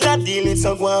 Love me a deal, it's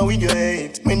a go on with your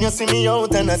hate. When you see me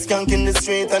out and a skunk in the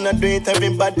street and I do it,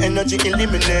 every bad energy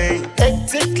eliminate.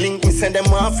 Hectic link, me send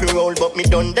them off the roll, but me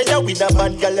done there with a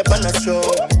bad gal up on a show.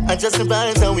 I just the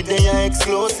vibes and with they are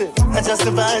exclusive. I just the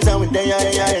vibes and with they are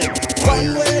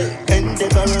one way.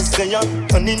 Endeavorous they are,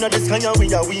 and in the sky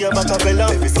we are back a bella.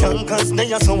 Every skankers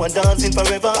they are, so I'm dancing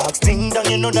forever. Ask Ting down,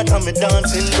 you know that I'm a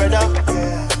dancing brother.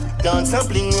 Dance and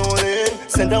bling rolling.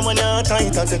 Send them on your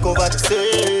tight and take over the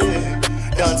stage.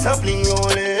 Dance and bling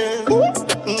rolling.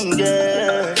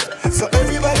 Yeah. So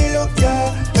everybody look,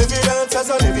 yeah. Every dancers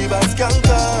on every bass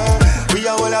skanker. We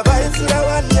are all a vibe to the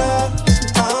one, yeah.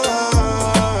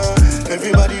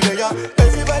 Everybody there, yeah.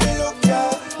 Everybody look,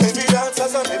 yeah. Every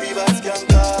dancers on every bass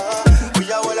skanker.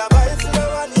 We are all a vibe to the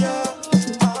one, yeah.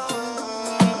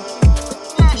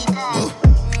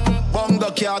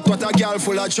 Bongo cat, what a girl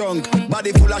full of chunk.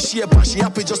 Body full of shape and she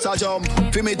happy just a jump.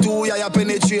 Feel me too, yeah,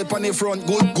 penetrate on the front.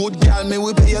 Good girl, me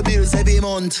we pay your bills every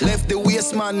month. Left the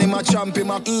waist man, him a champ,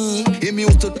 him a him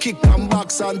used to kick and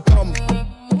box and thump.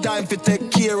 Time for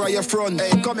take care of your front.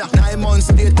 Hey, come here. 9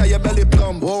 months later, your belly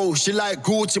plump. Whoa, she like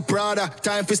Gucci Prada.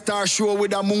 Time for star show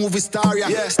with a movie star,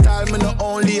 yeah. Style me not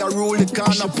only a rule the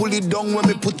corner. Pull it down when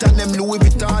me put on them Louis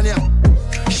Vuitton, yeah.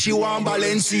 She want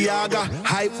Balenciaga.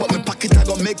 Hype but me pocket I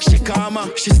gon' make she calmer.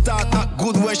 She start that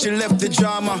good when she left the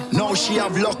drama. Now she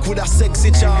have luck with a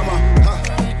sexy charmer.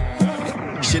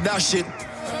 She dash it.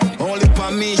 Only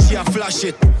for me she a flash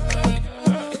it.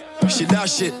 She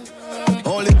dash it.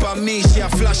 Only for me she a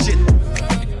flash it.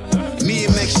 Me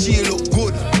make she look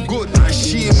good. And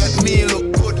she make me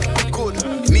look good.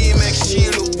 Me make she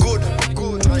look good.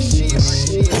 And she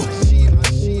make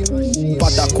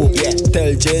Butter cook, yeah.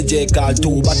 Tell JJ call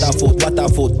 2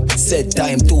 Butterfoot. Set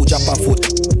time 2 drop a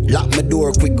foot. Lock my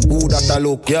door quick, who that a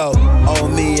look? Yo, how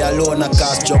me alone a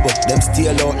cause trouble. Them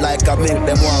steal out like a milk,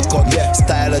 them want cut. Yeah,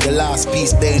 style of the last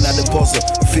piece, they in the puzzle.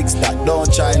 Fix that,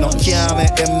 don't try no. Can't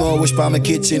make them know wish for my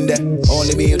kitchen there.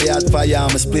 Only me they had fire,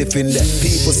 I'm a spliff in there.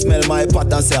 People smell my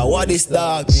pot and say, what is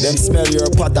dog? Them smell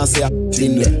your pot and say,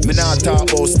 in there. Me not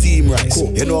talk about steam rice.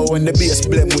 Cool. You know when the bass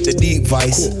blend with the deep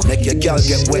vice. Cool. Make your girl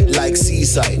get wet like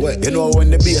seaside. Wet. You know when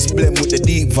the bass blend with the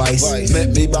deep vice.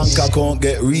 Make me bank account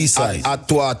get resized.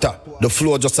 At water. The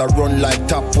floor just a run like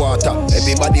tap water.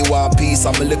 Everybody want peace,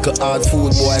 I'm a little hard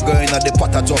food boy. Going at the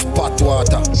pot, I just pot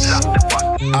water.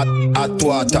 Hot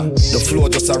water. The floor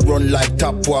just a run like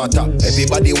tap water.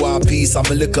 Everybody want peace, I'm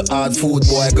a little hard food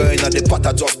boy. Going at the pot,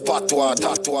 I just pot water.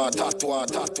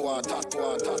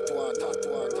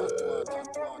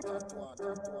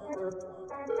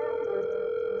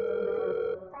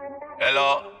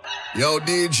 Hello. Yo,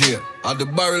 DJ, at the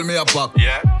barrel me a pack.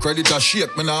 Yeah. Credit a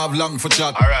shake, me nah have long for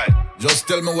chat. Alright. Just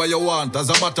tell me what you want, as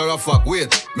a matter of fact.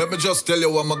 Wait, let me just tell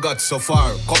you what I got so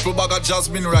far. Couple bag of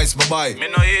jasmine rice, me buy. Me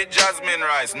no eat jasmine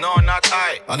rice, no, not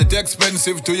I. And it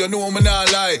expensive too, you know me nah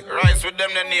lie. Rice with them,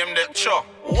 they name them Cho.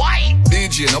 Why?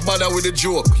 DJ, no bother with the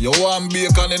joke. You want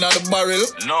bacon in the barrel?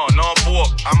 No pork,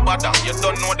 I'm butter. You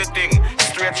don't know the thing.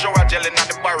 Straight shower gel in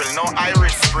the barrel, no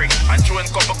Irish spring. And chewing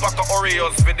couple pack of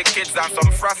Oreos for the kids and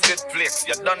some frosted flakes.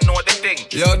 You don't know the thing.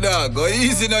 Yo, dog, go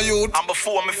easy now, youth. And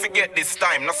before me forget this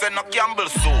time, no say no Campbell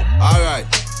soup. Alright,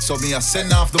 so me a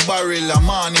send off the barrel a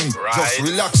morning. Right. Just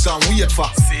relax and wait for.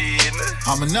 Scene.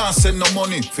 I'm not send no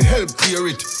money for help clear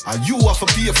it. And you have to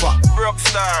pay for. Broke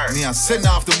star. Me a send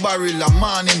off the barrel a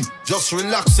morning. Just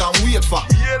relax and wait for.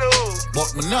 You know.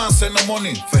 But me not send no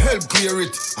money for help clear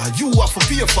it. And you have to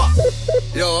pay for.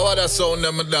 Yo, what that sound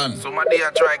them done? So my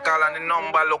dear try call and the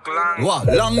number look long. What?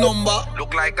 Long number?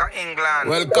 Look like a England.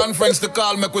 Well, conference to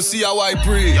call me we see how I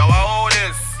pray. Yo, how old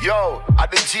is? Yo,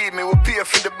 at the G, me will pay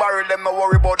for the barrel, them no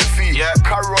worry about the fee. Yeah.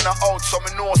 Corona out, so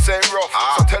me know say rough.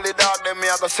 So tell the dog them me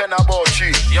I go send about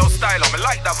cheap. Yo, Stylo, me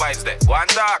like that vibes there. Go and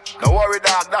talk. No worry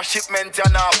dog, that shipment you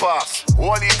not pass.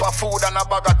 Whole heap of food and a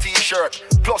bag of t-shirt.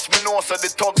 Plus me know so the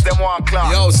thugs them want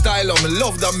class. Yo, Stylo, me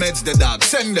love the meds the dog.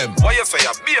 Send them. What you say?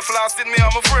 Be a flask in me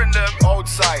and my friend them.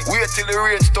 Outside, wait till the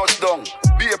range touch down.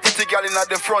 Be a pretty girl in at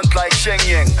the front like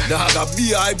Ching. Dog, a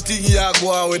be a hype thing ya go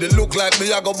on with it look like me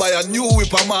ya go buy a new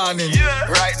whip a morning. Yeah.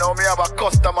 Right now me have a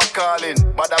customer calling,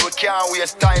 but we can't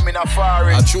waste time in a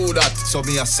foreign. I true that, so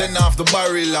me a send off the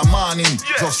barrel a morning.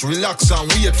 Yeah. Just relax and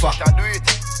wait for. I do it.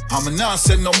 I'm not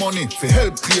send no money for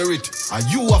help clear it, and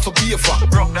you have to pay for.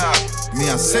 Broke that. Me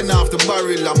a send off the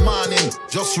barrel a morning.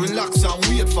 Just relax and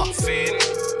wait for. Scene.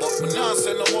 But me not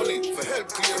send no money for help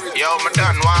clear it. Yo, me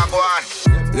done, wanna go on?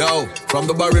 Yo, from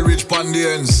the barrel reach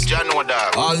Pandians. Jano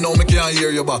dog. All know me can't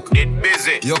hear you back. It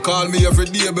busy. You call me every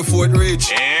day before it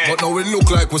reach. Yeah. But now it look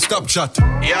like we stop chat.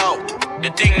 Yo, the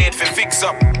thing need to fix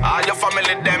up. All your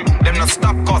family them no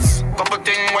stop cuss. Couple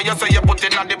thing where you say you put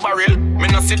in at the barrel. Me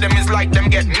no see them is like them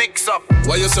get mixed up.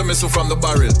 Why you say me so from the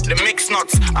barrel? The mix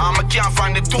nuts. I can't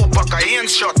find the 2-pack, I ain't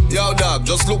shot. Yo dog,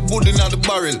 just look good in at the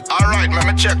barrel. Alright, let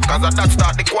me check, cause that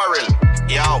start the quarrel.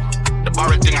 Yo, the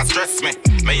barrel thing has stress me.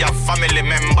 Me have family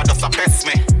member just a pest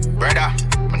me. Brother,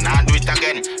 me nah do it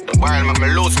again. The barrel make me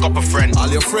lose couple friends. All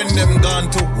your friend them gone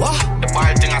too. What? The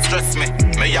barrel thing has stress me.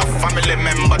 Me have family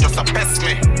member just a pest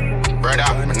me. Brother,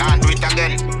 me nah do it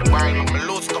again. The barrel make me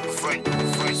lose couple friends.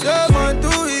 So man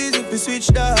too easy to switch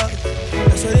dog.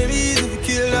 That's why them easy to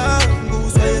kill dog.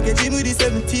 Goose why you get him with the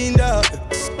 17 dog.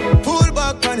 Pull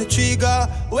back on the trigger.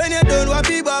 When you done, what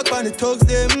be back on the thugs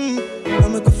them. I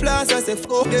make a flash, I say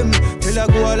fuck them. Till I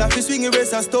go all off the swing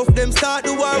erase and stuff them. Start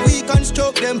the war, we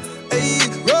construct them. Hey,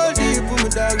 roll deep, put my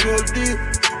dog roll deep.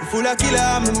 Full of killer,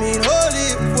 I mean holy.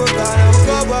 Fuck on, I'm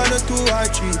cover on a 2 or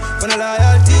 3. When a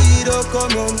loyalty don't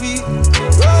come on me.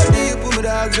 Roll deep, put my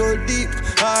dog roll deep.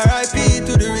 R.I.P.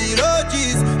 to the real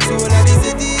OGs. So when I this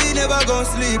city, never gon'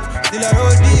 sleep. Still I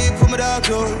roll deep, put my dog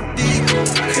roll deep.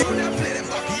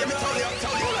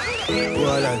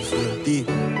 Well, I so deep.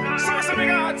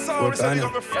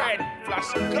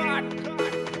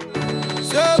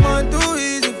 So man too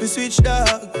easy to switch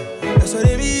dog. That's why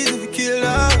them easy to kill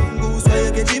dog. Goose why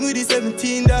you get him with the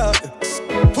 17 dog.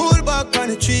 Pull back on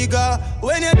the trigger.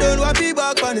 When you done, what be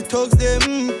back on the thugs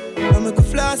them. I make a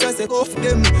flash, I say off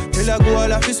them. Till I go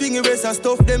all off the swing erase and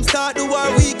stuff them. Start the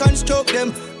war, we construct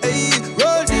them. Hey,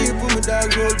 roll deep, put my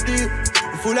dog roll deep.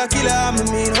 Full of killer, I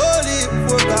mean holy.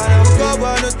 Fuck on, I'm cover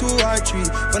on a 2 or 3.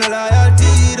 When a loyalty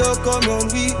don't come on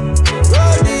me.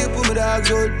 Roll deep, put my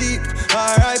dogs roll deep.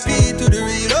 R.I.P. to the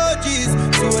real OGs.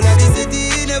 So when I this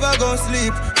city, never gon'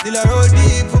 sleep. Still I roll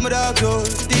deep, put my dogs roll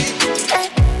deep.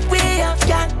 Hey, we have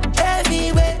got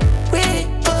everywhere. We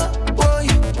go, boy,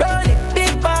 roll it,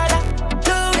 big baller.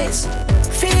 Do this,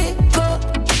 feel go.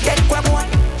 Get what boy,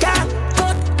 can't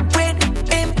cut with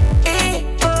him.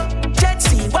 Jet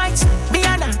sea whites.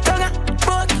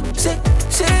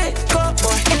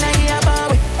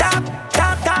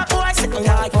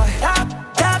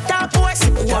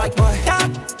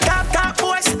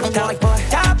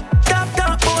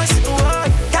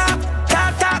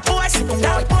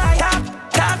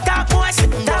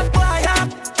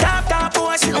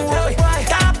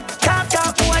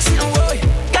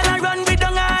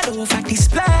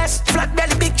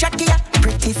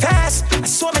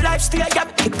 Stay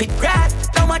up, keep it right.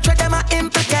 Now much of them are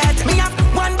implicate. Me have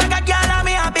one bag of girl and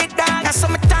me a big dog. And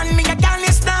some tan me a girl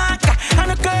is snack.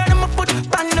 And a girl them a put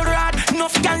on the rod.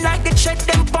 Enough girl like the check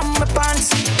them from my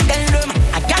pants. Tell them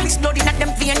a girl is loading at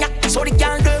them vein. So the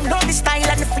girl them know the style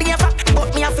and the flavor.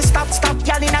 But me have to stop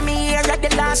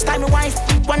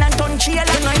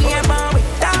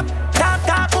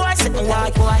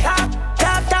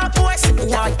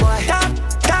White boy.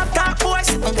 Top boys.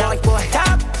 White boy.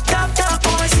 Top boys. Top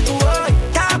boys.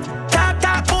 White boy.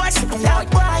 Top boys.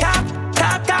 White boy.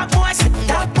 Top boys.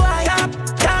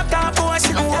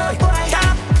 White boy.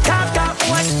 Top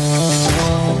boys.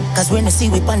 Cause when you see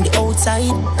we on the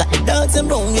outside, got the dogs and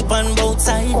brown whip on both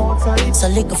sides. So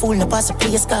lick a fool, no pass a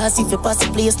place. Cause if you pass a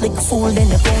place, lick a fool, then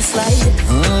you gon' slide.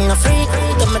 A freak,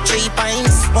 got my 3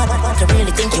 pints. What you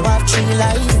really think you have 3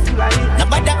 lives?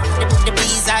 Nobody the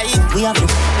bees eye. We have the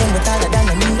them with taller than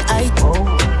a knee height.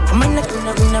 I'm not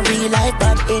in a real life,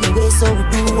 but anyway, so we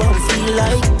do what we feel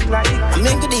like. I'm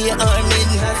in good day, army,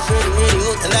 not ready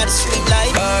out a lot of street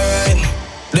light. Alright.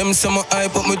 Them say my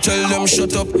hype up, me tell them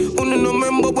shut up. Only no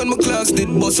remember when my class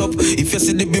did bust up. If you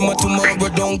see the beamer tomorrow,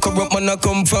 don't corrupt. Man, I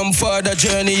come from farther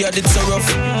journey, yeah, it's so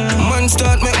rough. Man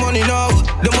start make money now.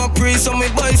 Them a pray, so me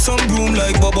buy some broom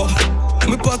like Bubba.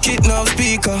 Me pocket now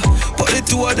speaker, but the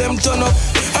 2 of them turn up.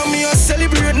 And me a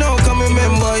celebrate now, cause me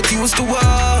remember it used to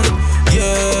war.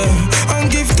 Yeah, and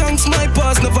give thanks my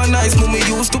past, never nice, but me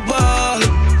used to ball.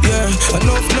 Yeah,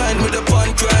 enough night with the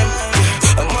pan crime.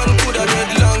 Yeah, a man could have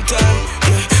dead long time.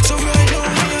 Yeah, so right now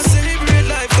me a celebrate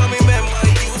life, cause me remember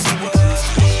it used to war.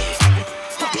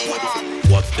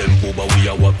 Wap them booba, we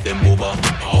a wap them booba.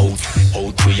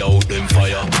 Out, we out them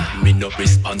fire. Me no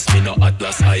response, me no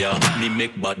atlas higher. Me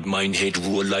make bad mind head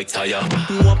roll like tire.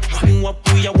 Wap, we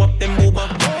a wap them booba.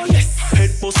 Oh yes.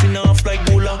 Head busting off like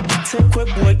bowler. Take a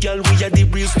boy, girl, we a the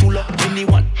real stooler.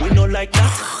 Anyone, we no like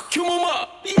that. Q mama.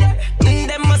 Yeah.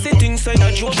 Them a say things like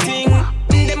a joke thing.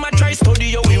 Them a try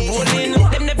study how we rolling.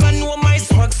 Them never know my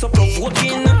swag so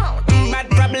provoking. Bad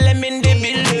problem in the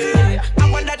building.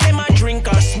 I wonder them a drink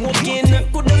or smoking.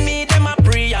 Coulda me them a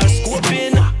pray or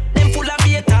scoping. Them full of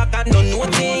beer talk and don't know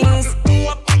things.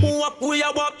 Wap, we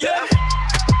a wap, yeah.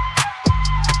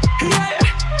 Yeah.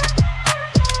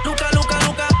 Looka.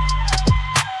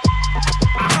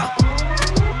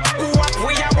 Wap,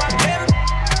 we a wap them.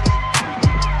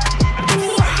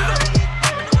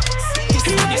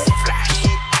 This flash.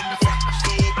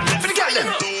 For the girl them.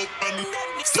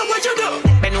 So what you do?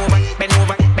 Bend over, girl.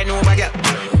 Bend over, girl.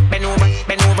 Bend over, girl.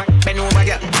 Bend over,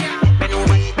 girl.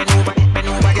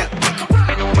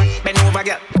 Bend over,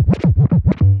 girl.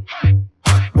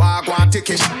 Wagwan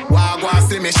tickish, wagwan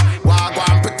simish,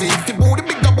 wagwan pretty. If the booty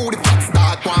big, the booty fat,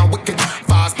 start one wicked.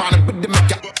 Fast pan up with the make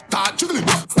ya start jiggling,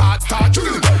 start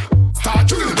jiggling.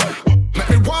 Make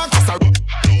me walk cause I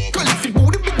girl, if the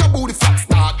booty big, the booty fat,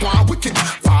 start one wicked.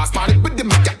 Fast pan up with the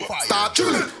make ya start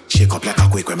jiggling. Shake up like a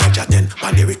quick measure 10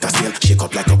 on the Richter scale. Shake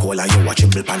up like a cola, you watch him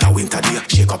build on a winter day.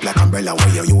 Shake up like umbrella where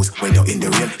you use when you're in the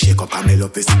rain. Shake up Camelo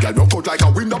Pissy, girl, rock out like a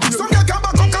window. Some girl come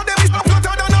back up cause them is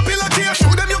flatter than a pillow case.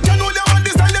 Show them you can hold them and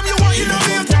this time them you want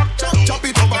innovate. Chop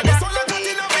it over the sun like a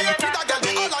tin of meat. With a girl,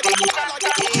 all like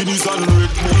it. Kiddies and Red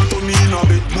Bull, turn me in a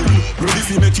bed bull. Ready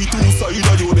fi make it 2 side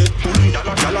of your dead bull.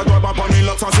 Gyal a grab up on me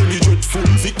laps and say me dreadful.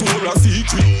 Victoria's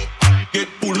Secret, get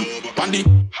pull. Pandy,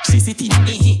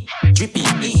 CCTV, dripping,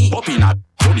 up in a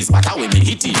this matter when me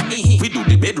hit it. We do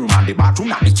the bedroom and the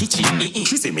bathroom and the kitchen.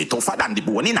 She say me tougher than the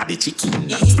bone in the chicken.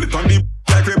 Split on the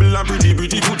like rebel and pretty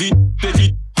putty. Take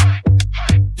it.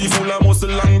 The full of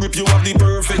muscle and grip, you have the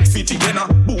perfect fit. Then a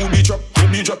booby drop,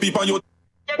 baby drop it on your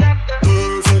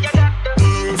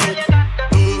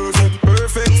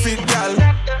perfect fit, girl.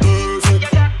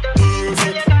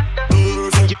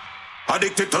 Perfect.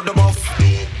 Addicted to the buff.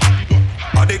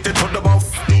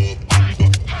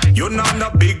 You're not a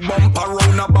big bumper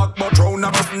round a back, but round a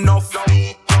bus enough.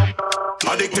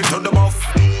 Addicted to the buff.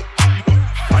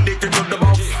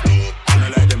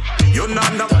 You're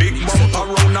not a big bumper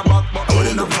round a back, but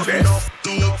round a bus enough.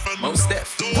 Most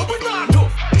Steff. What we not do?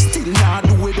 Still not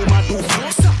do what them a do.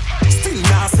 Still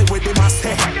not say what them a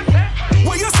say.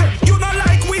 What you say? You not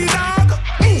like we dog?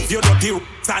 Move your dirty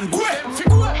and go.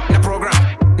 The program,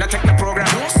 not take the program.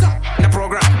 The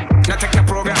program, not take the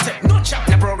program.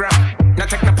 The program. Now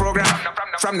take the program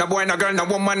from the boy, no girl, no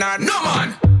woman, or no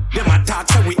man. Them a talk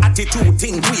say we attitude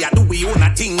thing. We a do we own a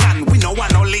thing and we no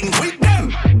want no link with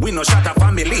them. We no shot a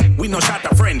family, we no shot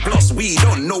a friend. Plus we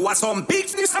don't know what some big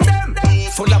fish of them.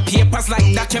 Full of papers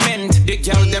like document. The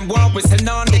girl them want we send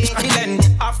on the island.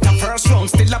 After first round,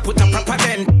 still up with a proper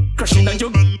dent. Crushing on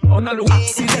you on a low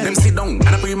accident. Them sit down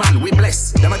and a pre man we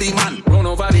bless. Them a demon. Run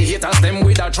over the haters, them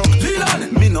with a truck.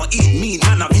 Leland. Me no eat meat,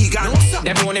 man a vegan. No,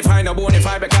 them bonify, no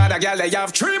bonify because the girl they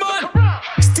have 3 man.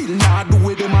 Still not do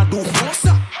what them a do.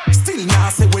 Still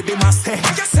not say what them a say.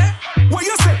 What you say? What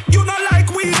you say? You not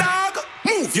like we dog?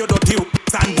 Move your dirty and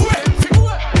go. The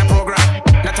program,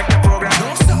 not take the program.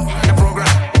 The program,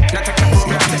 not take the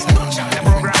program. The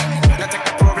program, not take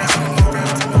the program.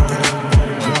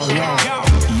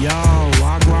 Yo,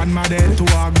 I go on my dead to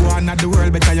I go on at the world.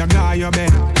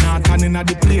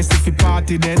 inna the place if you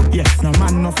party dead. Yeah, no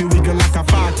man no fi wiggle like a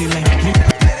farty leg.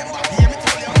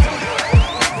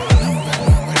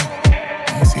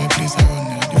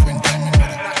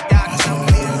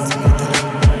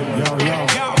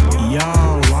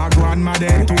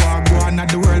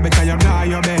 The world better you guy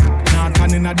your bed. Not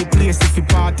turning at the place if you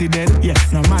party dead. Yeah,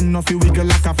 no man no fi wiggle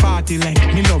like a farty leg.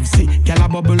 Me love see, gyal a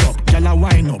bubble up, gyal a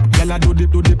wine up, gyal a do the,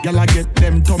 gyal a get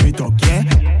them tummy tuck, yeah.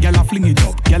 Gyal a fling it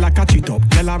up, gyal a catch it up,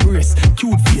 gyal a brace,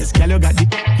 cute face, gyal you got the,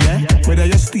 yeah. Whether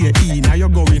you stay in or you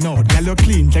going out, gyal you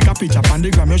clean, take a picture on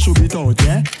the gram, you shoot it out,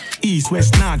 yeah. East,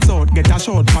 west, north, south, get a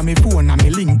shot from me phone and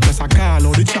me link, just a call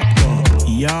out the chapter.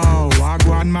 Yo,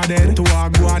 wagwan my dead, to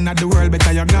wagwan at the world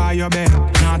better you guy your bed.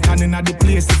 Not turning at the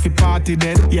place if you party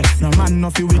dead. Yeah, no man no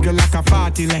fi wiggle like a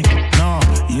farty leg. No,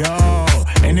 yo,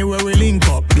 anywhere we link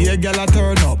up, be a gal a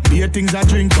turn up, be a things I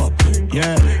drink up.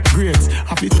 Yeah, great,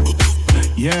 happy.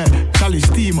 Yeah, Charlie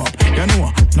steam up. You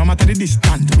know, no matter the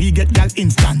distance, we get gal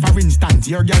instant. For instance,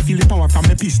 your gal feel the power from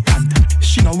a piston.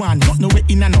 She no want not no way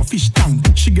in and no fish tank.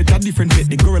 She get a different bit,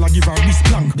 the girl a give her this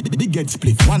plank. They get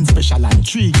split, one special and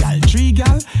three gal.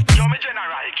 Yo, me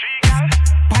general, 3 gal.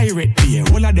 Pirate beer,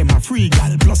 all of them a free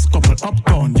gal. Plus couple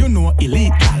uptown, you know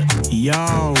illegal.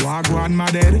 Yo, wagwan my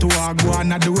dead. To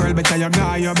wagwan at the world better you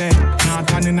guy your bed. Not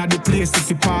turning at the place if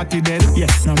you party dead. Yeah,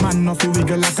 no man no fi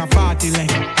wiggle like a party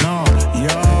leg. No,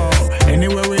 yo,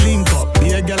 anywhere we link up,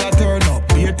 be a gal a turn up,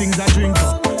 be a things I drink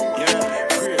up. Yeah,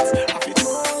 great, happy.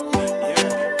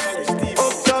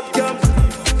 Yeah, up, jump.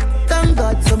 Thank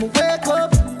God, so me wake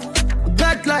up.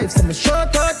 Got life, so me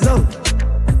short out now.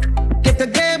 Get the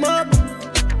game up.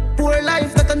 Poor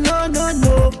life that I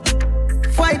no.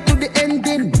 Fight to the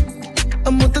ending.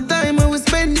 I'm out the time I was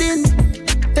spending.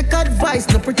 Take advice,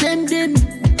 no pretending.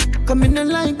 Come in the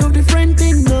line of the friend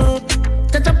thing, no.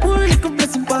 That a poor little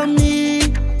blessing for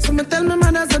me. So me tell my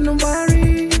manners and no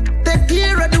worry. Take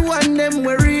care of the one them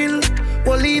we real.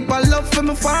 We'll leave a love for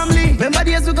my family. Remember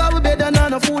days we go we bed and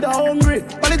no food are hungry.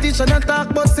 Politician not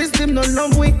talk but system no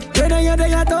love we. Whether you're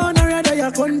there town or you're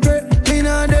there country. Me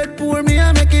not dead poor, me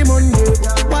I make him money.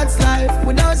 What's life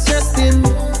without stressing?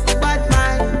 Bad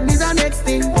mind is the next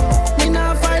thing. Me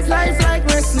not fight life like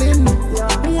wrestling.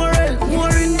 More help,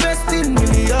 more investing.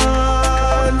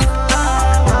 Millions.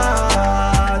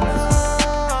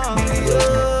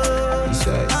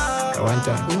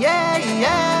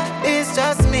 Yeah, it's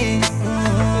just me.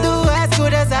 Do as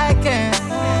good as I can.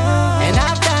 And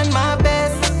I've done my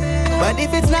best. But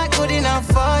if it's not good enough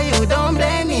for you, don't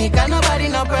blame me, cause nobody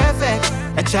no perfect.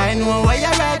 I try and know where you're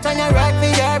right on your right for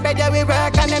your bed, yeah, we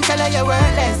work and them tell her you're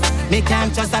worthless. Me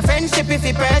can't trust a friendship if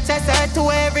you purchase her to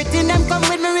everything, them come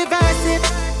with me reverse it.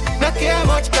 No care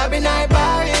much club in I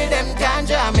bar, them can't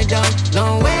draw me down.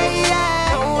 No way,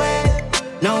 yeah, no way.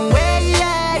 No way,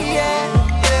 yeah, yeah.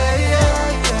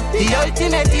 The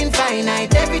ultimate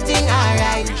infinite, everything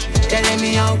alright. Telling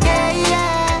me okay,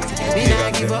 yeah. Me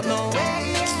not give up no way.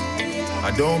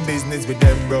 I don't business with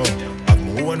them, bro. Have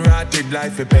my own rotted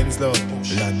life for pens, love.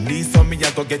 Land lease on me,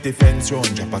 I go get the fence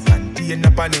round. Drop a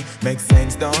container pan it, makes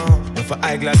sense, down. No for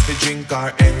eyeglass for drink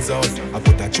or ends out. I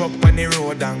put a truck on the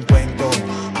road and quaint out.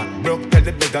 I broke, tell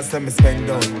the beggars to me spend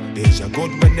out. Deja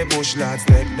good when the bush lads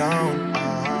step down.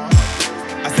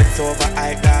 I said so for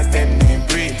I dog them name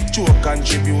free. True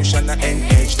contribution a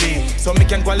NHD. So me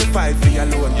can qualify for your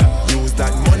loan. Use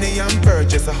that money and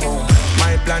purchase a home.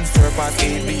 My plans surpass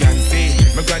A, B and C.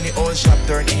 My granny old shop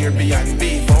turn Airbnb.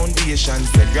 Foundation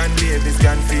said grand babies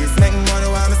grand fees. Make money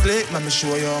while I'm asleep, man me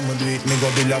show you how me do it. Me go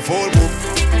build a full book.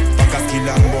 Pack a skill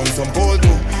and burn some cold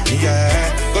too.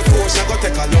 Yeah, go Scotia go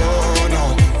take a loan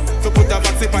now. So put a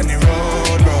vaccine on the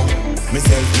road, bro.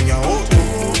 Myself me a out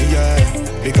too. Yeah,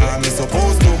 because me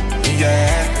supposed to.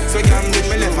 Yeah, so can't leave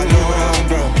me left alone,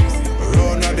 bro.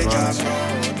 Run a big job.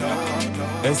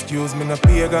 Excuse me, no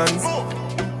pagans.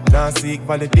 Now seek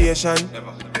validation.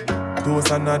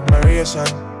 Toast and admiration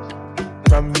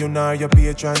from you nor your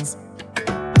patrons.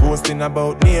 Boasting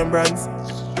about name brands.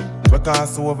 We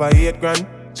cost over 8 grand.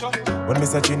 When me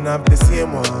searching up the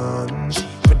same one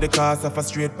with the cost of a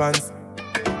straight pants.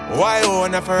 Why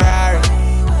own a Ferrari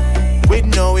with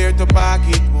nowhere to park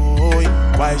it, boy?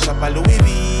 Why shop a Louis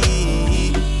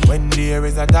V when there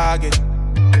is a target?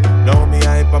 Now me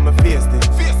hype on my face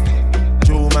it.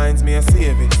 True minds me a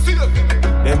save it.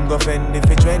 Them go fend if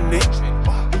it trendy.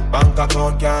 Bank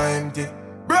account can't empty.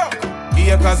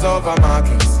 Acres over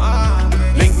markets.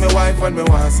 Link me wife when me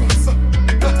want sex.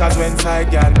 Cause when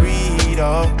side girl greed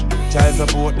up, child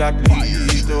support that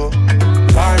lead to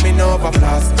farming over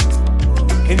plastic,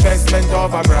 investment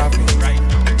over profit.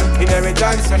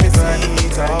 Inheritance from the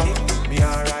seat up. Me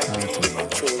alright.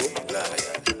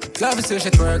 Love is so she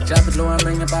twerk, drop it low and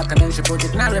bring it back and then she put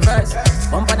it in a reverse.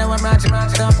 Bump on the one match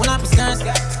up, pull up the skirts.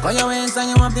 Call your waist and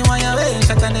you want the one your way.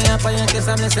 Shut on the up and you kiss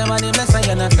and bless somebody, bless and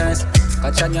you're not curse.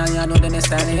 Catch your girl, you know the next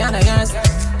time you're not yours.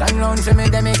 Turn round for me,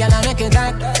 then me girl and make it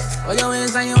dark. Call your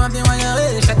waist and you want the one your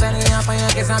way. Shut on the up and you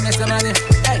kiss and bless somebody.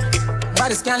 Hey.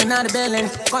 Body scanning out the building,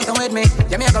 come with me.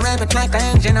 You make a rev it like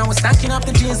an engine. I was stacking up the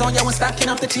jeans, oh yeah, was stacking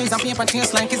up the cheese. I'm paper chase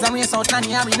like it's a race out,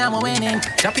 Trini, every now I'm winning.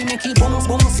 Choppy Nicki, boom,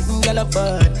 boom, sitting yellow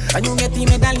bird. And you get the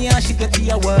medallion, she get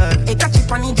the award. Hey, catch it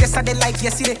on the dress, I did like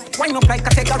yesterday. Wind up like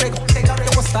I take a rig,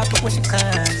 go stop it when she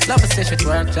can. Love her say she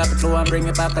twerk, drop it low and bring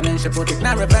it back and then she put it in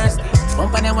reverse.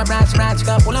 Bump on them with branch,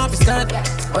 got pull up the skirt.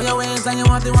 Oh your waist and you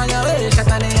want the one your way. Shut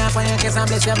on the app and you kiss and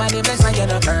bless your body, bless and you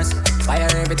no curse. Fire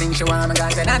everything she want, me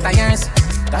got it not a years.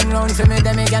 Turn round for me,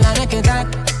 then me girl and make it dark.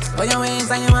 Oh your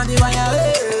waist and you want the one your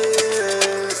way.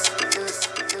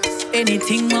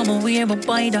 Anything I'ma wear, my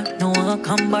boy don't know I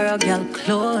come borrow girl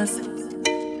clothes.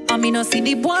 I mean no see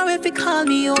the boy if he call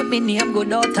me out, me name go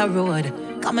out the road.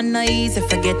 Come on no easy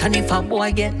forget, and if a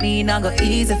boy get me, now go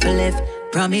easy for left.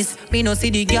 Promise, me no see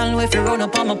the girl if you run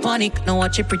up on my panic. Now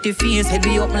watch your pretty face, head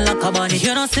be open like a bunny.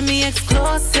 You don't see me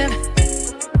exclusive.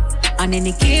 And in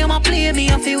the game I play me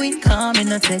off you win, come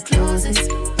in and take losses.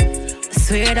 I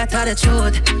swear that are the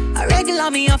truth. I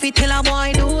regular me off it till a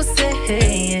boy do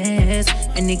say yes.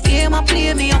 In the game I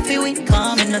play me off you win,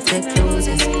 come in and take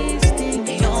losses.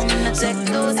 Come in and take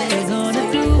losses.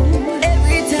 Gonna do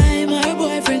every time her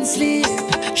boyfriend sleep,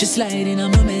 she sliding on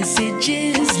my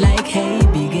messages like hey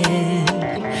begin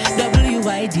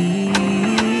W-I-D.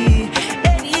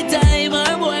 Anytime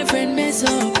her boyfriend mess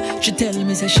up, she tell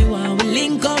me say she want to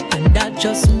link up, and that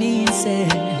just means say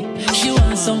she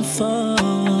want some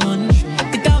fun.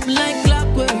 It happen like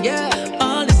clockwork, yeah,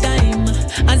 all the time.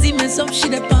 As he mess up, she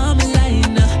the palm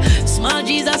line. Small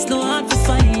Jesus no hard to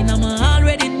find. I'm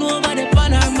already know about the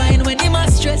on her mind when he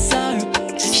must stress her.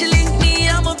 She link me,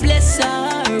 I'm a bless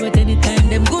her. But anytime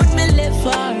them good me left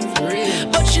her,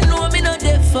 but she know me not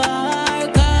there far.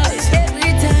 Cause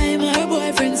every time her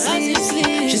boyfriend sleeps,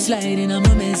 she sliding on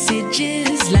my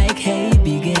messages like hey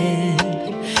begin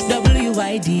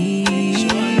W-I-D.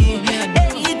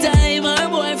 Anytime her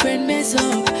boyfriend mess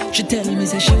up, she tell me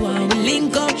say she want to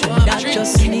link up, and that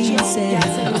just means say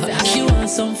she want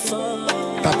some fun.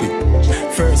 Papi,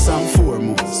 first and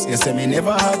foremost, you say me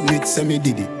never admit, say me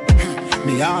did it.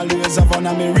 Me always have on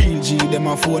a me real G, them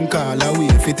a phone call away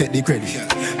if you take the credit.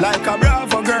 Like a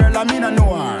bravo girl, I mean I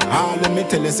know her. All of me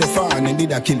tell you say fan and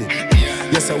did I kill it.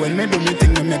 Yes, so when me do me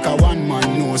thing, me make a one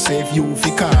man know. Say if you fi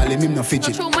call him no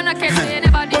fidget.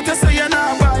 But you say you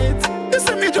not buy it. You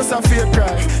say me just a fake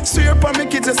cry. Swear upon me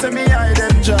kids, you say me hide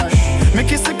them joy. Me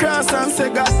kiss the cross and say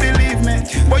God believe me.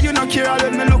 But you not care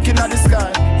when me looking at the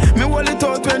sky. Me hold it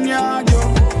out when you argue.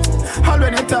 All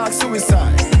when you talk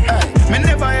suicide. Hey, me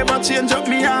never ever change up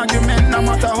me argument. No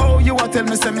matter how you a tell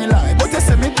me say me lie, but you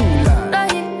say me too lie.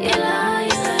 You lie,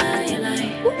 you lie, you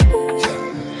lie.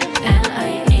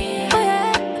 L.I.E.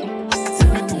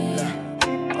 Me too lie.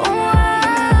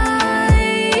 Why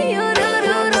you do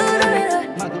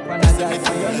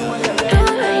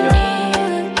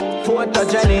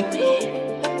Photogenic.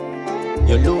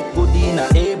 You look good in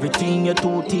everything, you're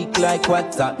too thick like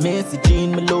WhatsApp messaging.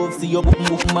 Me love see your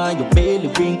boom man, your belly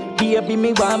ring. Baby,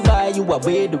 me want buy you a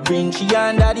wedding ring. She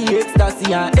under the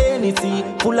ecstasy and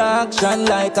anything. Full of action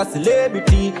like a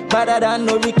celebrity. Better than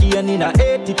no Ricky and in a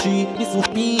 83. This is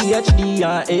PhD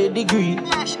and a degree.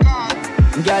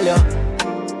 Girl, you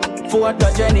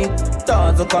photogenic.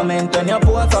 Tons of comment when you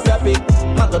post up your pic.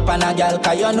 Mug up on a girl,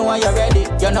 cause you know you're ready.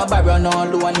 You're not borrow no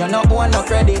loan, you're not own no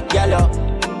credit. Girl, you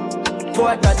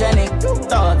photogenic.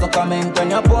 Thoughts of comment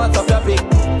when you post up your pic.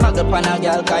 Mug up on a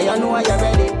girl, cause you know you're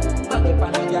ready. Mug up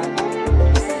on a girl.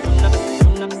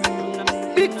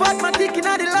 Big fat man thinking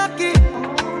of the lucky.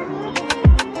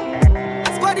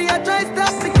 Squaddy, I try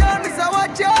stop the girl, miss a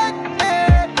watch it.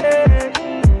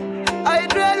 I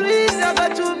drill weed, never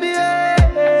to me.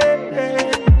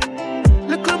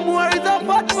 Little more is a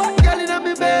fat girl in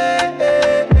me bed.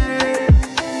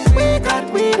 We got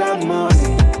weed and money.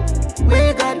 We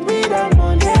got weed and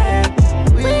money.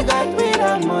 We got weed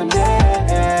and money.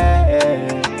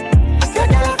 Your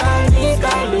girl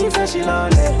call me, say she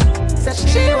lonely. Say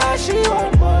she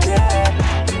want money.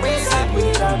 We got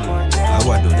weed and money. I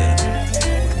want to do that.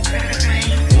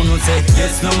 Uno say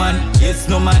yes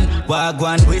no man.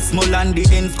 Wagwan Westmoreland the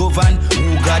ends govern.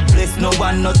 Who God bless no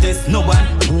one, no test no one.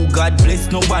 Who God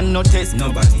bless no one, no test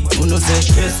nobody. Uno say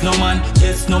yes no man.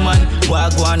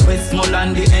 Wagwan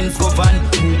Westmoreland the ends govern.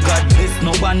 Who God bless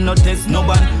no one, no test no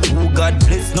one. Who God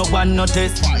bless no one, no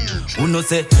test. Who no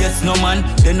say yes no man,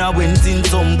 then I went in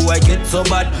some boy get so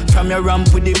bad. From your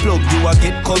ramp with the plug, you a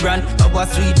get current. Our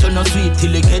sweet or no sweet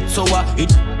till it get sour.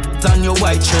 It's on your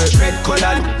white shirt, red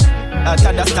colored.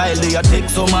 After the style they a take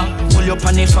summer. Pull up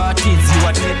on the 40s, you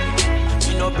a dead.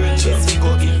 You no bring this, we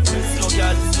go in. No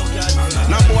girl, no girl.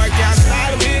 No boy can't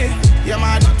style me, yeah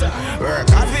man. Work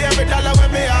hard for every dollar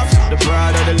when me have. The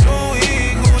Prada, the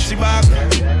Louis, Gucci bag.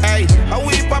 Hey, how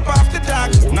we pop off the tag.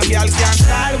 No girl can't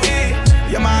style me,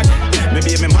 yeah man.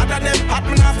 Maybe me mother them hot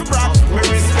me off the brag. Me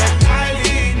respect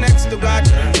highly next to God.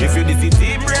 If you the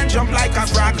city brain jump like a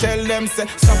frog, tell them say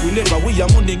stop whenever we a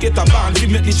money get a band. We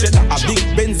make the cheddar. A big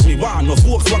Benz me want no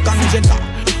Volkswagen Jetta.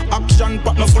 Action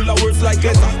partner full of words like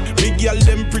letter. Big girl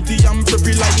them pretty and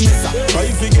preppy like Nessa.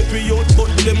 Try to get me out but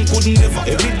them could never.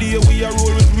 Every day we a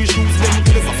roll with we shoes them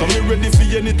clever. So me ready for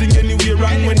anything anywhere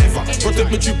and whenever. Protect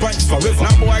me 3 points forever.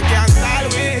 No boy can't style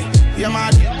me, yeah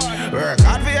man. Work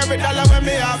hard for every dollar when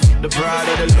me have. The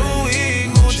Prada, the Louis,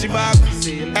 Gucci bag.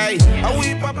 Hey, how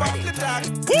we pop off the tag.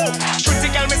 Pretty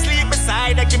girl me sleep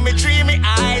beside her, give me dreamy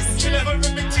eyes. She never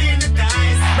rip between the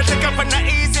thighs. Me take up on an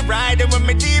easy ride, and when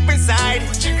me deep inside,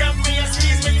 she got me and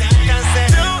squeeze me tight. Can't say,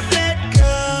 don't let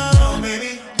go,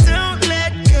 baby. Don't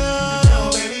let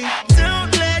go, baby.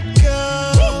 Don't let go.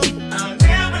 I'll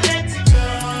never let you go.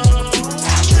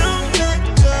 Don't let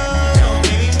go,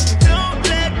 baby. Don't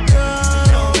let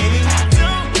go, baby.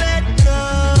 Don't let go.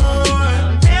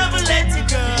 I'll never let you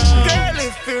go. Girl,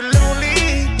 if you're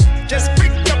lonely, just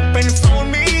pick up and phone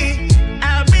me.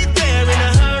 I'll be there in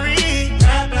a hurry,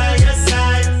 right by your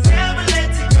side. Never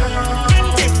let you go. And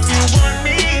if you want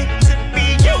me to be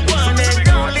your one and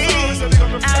only,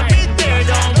 I'll be there,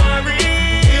 don't worry.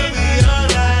 You'll be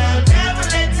alright. Never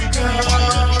let you go.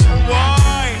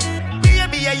 Boy,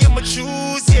 baby, you my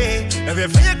choose, yeah.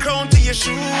 Everything you crown to your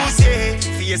shoes, yeah.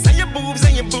 Face and your boobs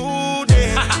and your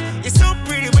booty. You're so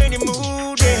pretty when you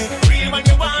move, yeah. Real when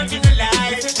you want in your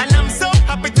life. And I'm so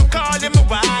happy to call you my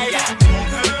wife.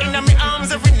 In my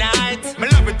arms every night. Me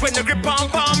love it when you grip on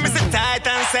me so tight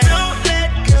and say, don't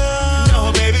let go,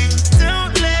 no baby.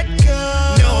 Don't let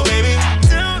go, no baby.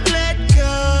 Don't let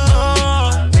go.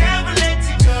 Never let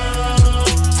you go.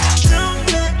 Don't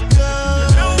let go,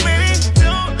 no baby.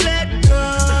 Don't let go,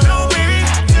 no baby.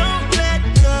 Don't let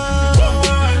go.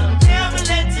 Never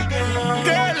let you go.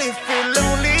 Girl, if you're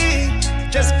lonely,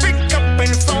 just pick up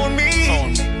and phone me.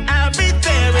 I'll be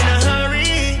there in a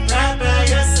hurry, right by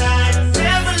your side.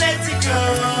 Never let you go.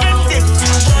 And if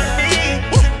you want me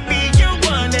to be your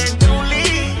one and only,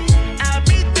 I'll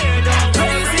be there, don't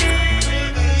worry.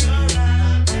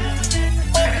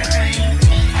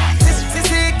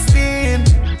 16,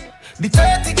 the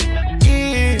 30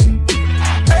 in,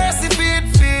 Mercy fit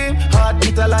film, heart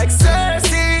beater like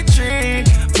Cersei tree.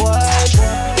 Boy,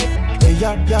 hey,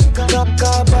 ya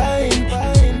combine,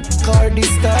 Cardi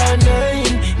star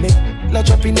 9, make la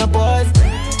drop in a boys.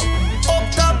 Up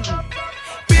top,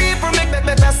 people make me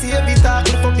better save it all.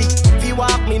 Look for big, if you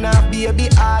walk me now, baby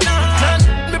hard.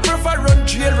 Me prefer run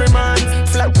trail remand,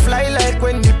 fly like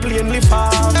when the plane lift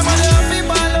off. Them a happy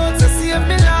ball out to save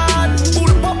me lad.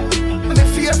 Pull up, me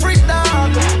favorite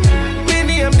dog. Me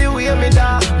name the way me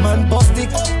dog. Man bust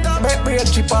it, make break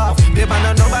chip off. The man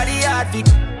a nobody hard fit.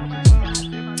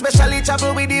 Especially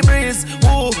travel with the breeze.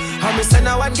 Ooh, and me send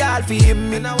a one girl for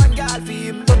him.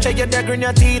 Touch your dagger in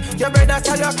your teeth. Your brother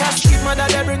tell your cash keep mother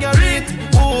they bring your read.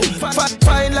 Ooh,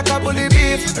 fine like a bully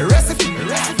beef. Recipe,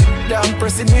 damn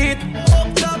pressing meat.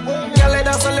 Girl let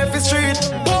us on left the street.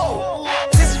 Whoa,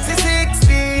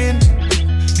 16,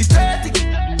 the 30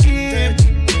 kid.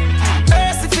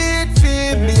 Mercy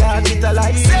fit, me heart it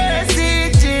like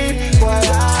Cersei G. Boy,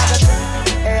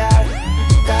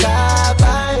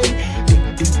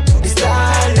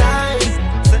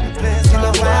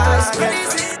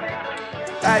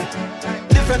 hey,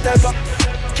 different type of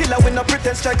killer with no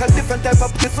pretend strike. A different type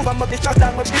of this super muggy shot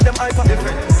down, we beat them hyper.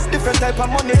 Different type of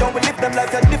money, don't we live them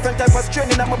like a different type of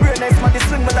training. I'm a brain nice man, they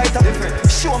swing me lighter.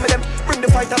 Show me them, bring the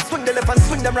fighter, swing the left and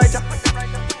swing them right.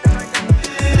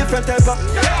 Different type of,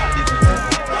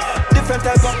 different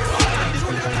type of.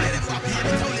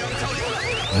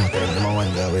 I'm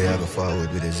wonder where I go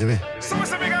forward with it, Jimmy.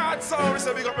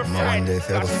 I'm wonder if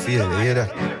I go feel it, you hear that?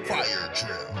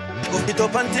 Hook it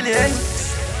up until the end.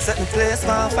 Set the place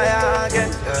on fire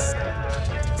again.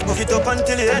 Hook it up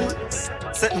until the end.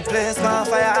 Set the place on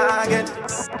fire again.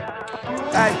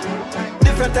 Aye,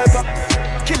 different type of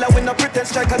killer with no pretend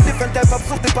strike. A different type of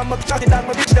soup. If I'm a shot down,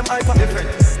 I reach them hyper.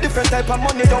 Different type of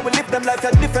money, don't we live them like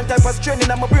a different type of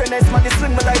training. I'm a brain nice man, they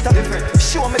swing me lighter.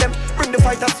 Show me them, bring the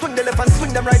fighter, swing the left and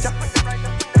swing them right.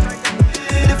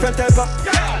 Different type of,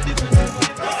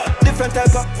 different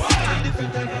type of.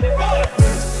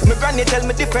 My granny tell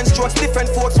me different strokes, different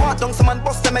folks. Walk down some and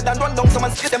bust them head and run down some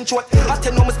and split them throat. I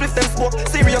tell no me split them smoke.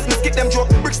 Serious me skip them joke.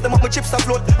 Bricks them up, my chips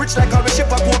afloat. Rich like how we ship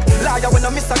a coke. Liar when I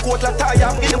miss a quote. Like tire,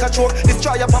 I'm in a choke.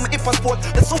 Destroyer from my hip sport.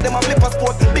 The suit them a flip a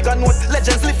sport. Bigger note.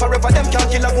 Legends live forever, them can't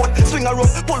kill a goat. Swing a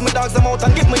rope, pull me dogs them out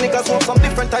and give me niggas hope. Some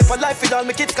different type of life with all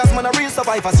my kids, cause man a real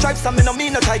survivor. Stripes and me no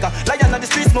mean a tiger. Lion on the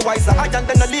streets, me wiser. I and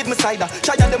then I leave me side.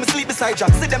 Try and them sleep beside ya.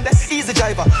 See them there, easy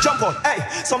driver. Jump on, hey.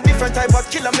 Some different type of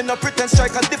killer, me no pretend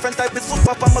strike. And different type of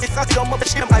super from my cocky down, my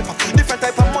bitch them hyper. Different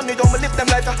type of money, don't me lift them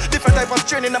lighter. Different type of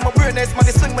training, and my brain is man,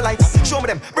 they swing me lighter. Show me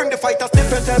them, bring the fighters.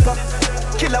 Different type of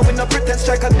killer, we no pretend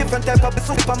strike. And different type of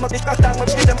super from my bitch cocky down, my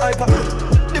bitch them hyper.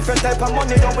 Different type of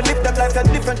money, don't we live them life.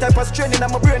 And different type of training,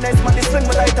 and my brain is man, they swing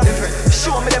me lighter.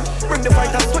 Show me them, bring the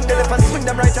fighters, swing the left and swing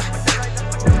them right.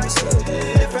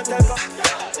 Different type of.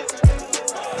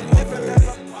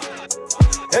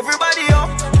 Everybody up.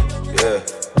 Yeah,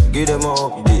 give them a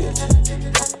update.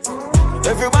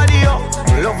 Everybody up.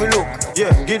 Love you look.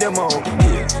 Yeah, give them a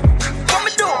update. What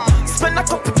me do? Spend a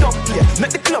couple dump here.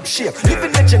 Make the club shake.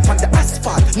 Living legend on the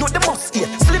asphalt. Know the must here.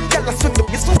 Slim gal a swing up.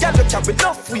 You soon gal carry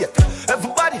enough weight.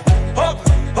 Everybody up,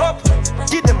 up.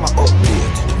 Give them a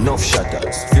update. Enough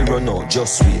shatters. Feel run out,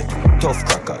 just wait. Tough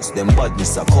crackers, them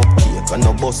badness a cupcake. And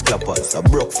no bus clappers, a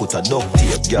broke foot a duct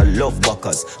tape. Girl love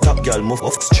backers, top girl move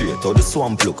off straight. Or the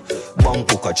swamp look,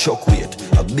 bank hook a chuck weight.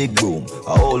 A big broom,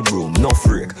 a old broom, no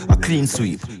rake. A clean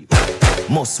sweep,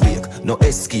 must wake, no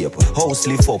escape. House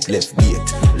lift up left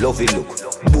gate. Lovey look,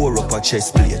 bore up a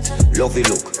chest plate. Lovey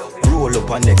look, roll up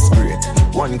a next grade.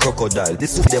 One crocodile,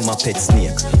 this of them a pet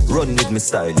snake. Run with me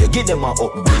style, yeah, give them a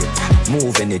upgrade.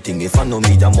 Move anything, if I know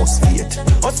me, I must fate.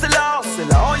 Hustler,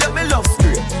 oh yeah, me love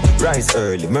straight. Rise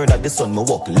early, murder the sun, me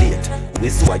walk late.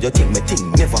 This why you think me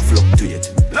thing never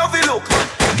fluctuate. Lovey look,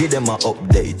 give them a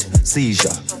update.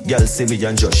 Seizure, girl see me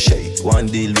and just shake. One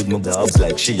deal with my dogs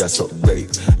like she a suck brave.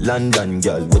 London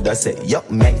girl, would I say, yup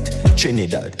mate.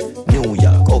 Trinidad, New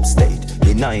York, upstate.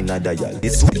 The 9 other y'all,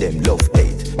 this with them love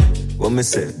hate. When me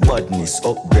say badness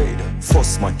upgrade,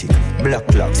 Fosmatic, black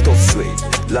clock, tough suede.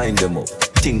 Line them up,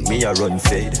 think me a run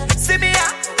fade. See me ya.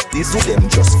 These with them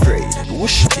just afraid.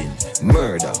 Whoosh thing,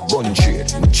 murder, gun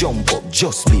trade. Me jump up,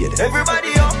 just made.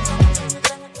 Everybody up.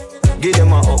 Give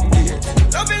them a update.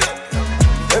 Love you look.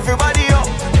 Everybody up.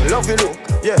 Love you look.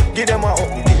 Yeah, give them a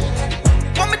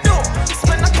update. What me do?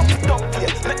 Spend a couple dump here.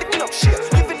 Let the club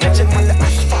shake. Living legend on the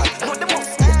asphalt. Know the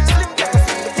most here. Slim gal,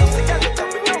 slim the pussy gal, the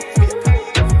top enough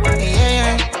here.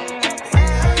 Yeah.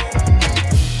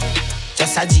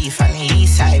 Just a G from the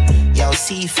east side. Yo,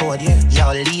 Seafood, yeah.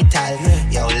 Yo, Lethal, yeah.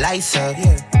 Yo, Lyser,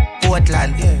 yeah.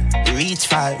 Portland, yeah. Reach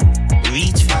far,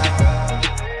 reach far.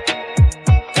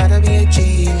 Gotta be a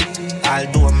G.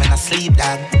 Although I'm in a sleep,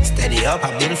 dog. Steady up,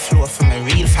 I build flow for my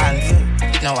real fans.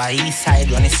 Yeah. Now I east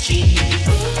side on the street.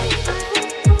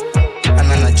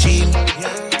 And on a gym,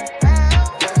 yeah.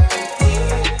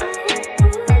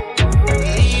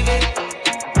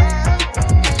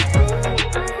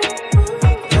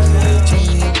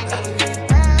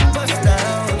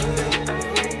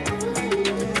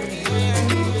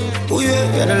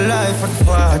 Yeah, the life of the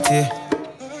party.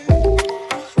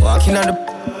 Walking on the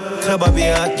club, I be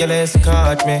hot, girl,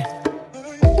 escort me.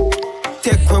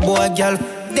 Take where boy, girl,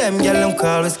 them girl, them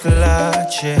call us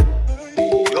clutch.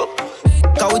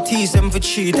 Cause we tease them for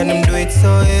cheat and them do it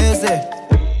so easy.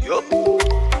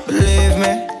 Believe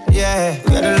me, yeah,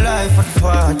 we got the life of the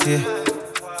party.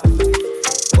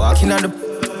 Walking on the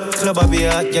club, I be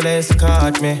hot, girl,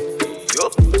 escort me.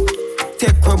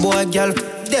 Take where boy, girl,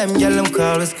 them girl, them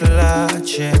call us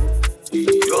clutch.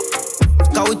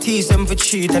 Cause we tease them for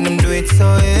cheat and them do it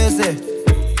so easy.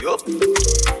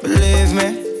 Believe me,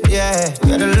 yeah, we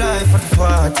got the life of the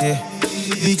party.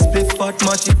 Big split fat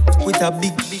matty with a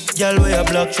big girl where a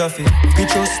block traffic.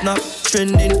 Picture snap,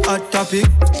 trending hot topic.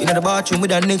 In the bathroom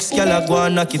with the next girl I go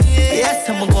and knock it. Yes,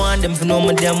 I'm go on them for no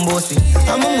my damn bossy.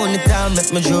 I'm a money time,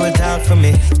 make my jewel talk for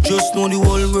me. Just know the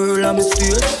whole world I'm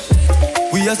straight.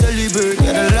 We are celebrate,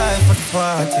 yeah, the life of the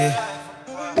party.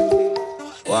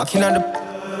 Walking on the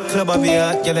club, I be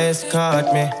hot, girl,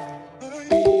 escort me.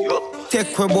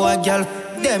 Take where boy, girl,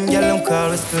 them girl, them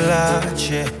call us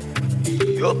clutch.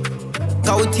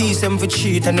 Cause we tease them for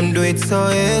cheat and them do it so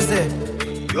easy.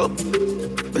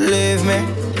 Believe me,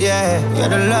 yeah, you're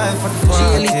the life of the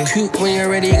party. Really cute when you're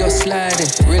ready, go sliding.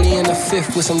 Really in the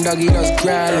fifth with some doggy dogs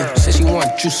growling. Says she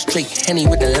want juice straight Henny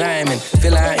with the lime and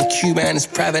Villa out in Cuba and it's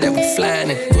private that we flying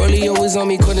in. Rollie always on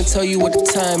me, couldn't tell you what the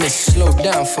time is. Slow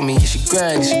down for me, she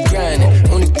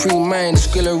grinding. Only pre-mind,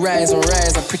 Skrilla rise and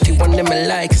rise. I pretty one them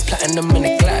alike, it's platinum in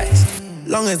the glides.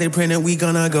 Long as they print it, we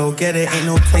gonna go get it. Ain't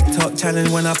no TikTok challenge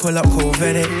when I pull up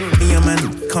Corvette. Me and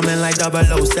man coming like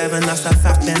 007. That's a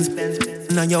fact then.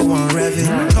 Now you want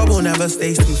revving. Trouble never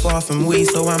stays too far from we,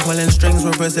 so I'm pulling strings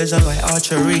with precision like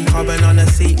archery. Carbon on the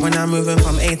seat when I'm moving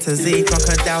from A to Z.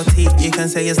 Crocodile teeth, you can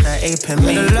say it's the ape in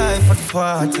me. The life of the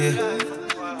party.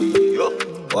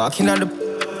 Walking on the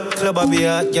club, I be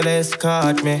hot, girl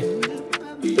escort me.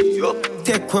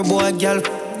 Take with boy, girl,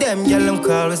 them girl them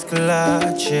call us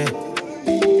Skillibeng.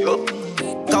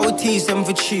 Cause we teach them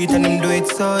for cheat and them do it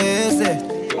so easy.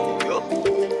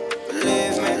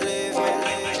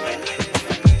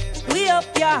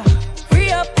 Yeah, free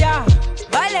up, yeah.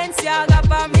 Balenciaga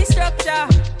for me structure.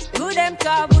 Good them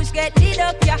car bush get lit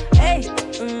up, yeah. Hey,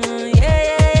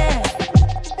 yeah.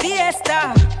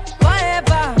 Fiesta,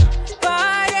 forever,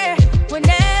 party,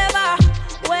 whenever,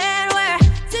 when we're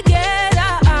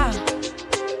together.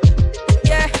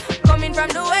 Yeah, coming from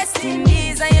the West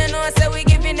Indies, and you know, so we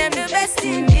giving them the best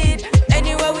indeed.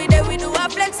 Anywhere we there, we do a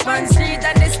flex on street,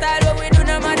 and the style what we do,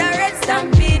 no matter red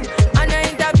stampede. And I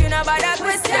interview, no matter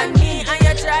question me.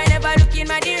 Try never look in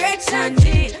my direction,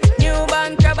 G. New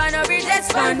bank crab and a bridge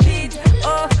expand beat.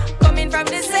 Oh, coming from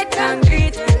the set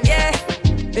concrete, yeah.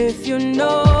 If you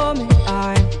know me,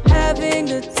 I'm having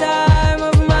the time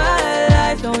of my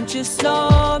life. Don't you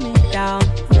slow me down.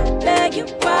 Beg you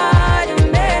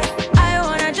pardon me. I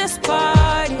wanna just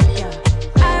party, yeah.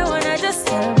 I wanna just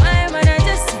tell my man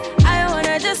I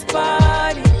wanna just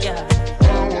party, yeah.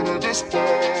 I wanna just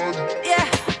party. Yeah,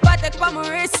 Patek pa my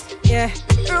wrist, yeah.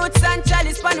 Roots and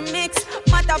chalice for the mix.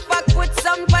 Matter of fact, put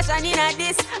some passion in a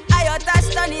this. I touch,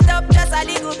 turn it up just a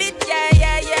little bit.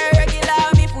 Yeah.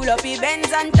 Regular, me full up the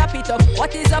Benz and tap it up.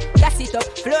 What is up? Gas it up.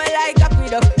 Flow like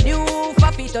aqueduct. New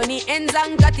faffy on the ends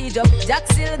and got it up. Jack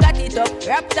still got it up.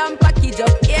 Wrapped and package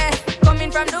up. Yeah,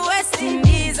 coming from the West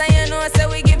Indies, and you know, so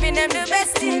we giving them the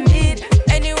best indeed.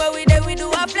 Anywhere we there, we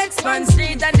do a flex on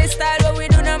street, and the style what we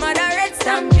do, no matter red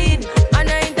stampede. And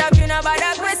I interview, no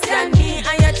matter question me,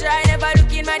 and you try never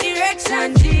look in my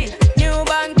direction, G. New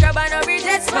bank crab and a bridge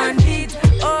expand beat.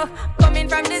 Oh, coming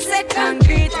from the set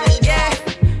concrete, yeah.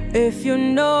 If you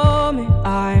know me,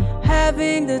 I'm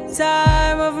having the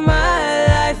time of my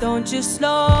life. Don't you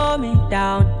slow me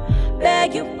down.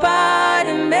 Beg you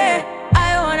pardon me.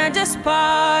 I wanna just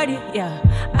party, yeah.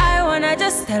 I wanna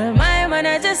just tell my man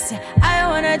I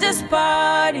wanna just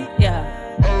party, yeah.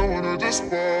 I wanna just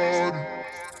party.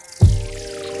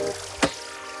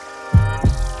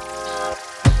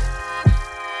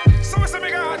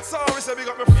 So we say big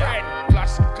up my friend.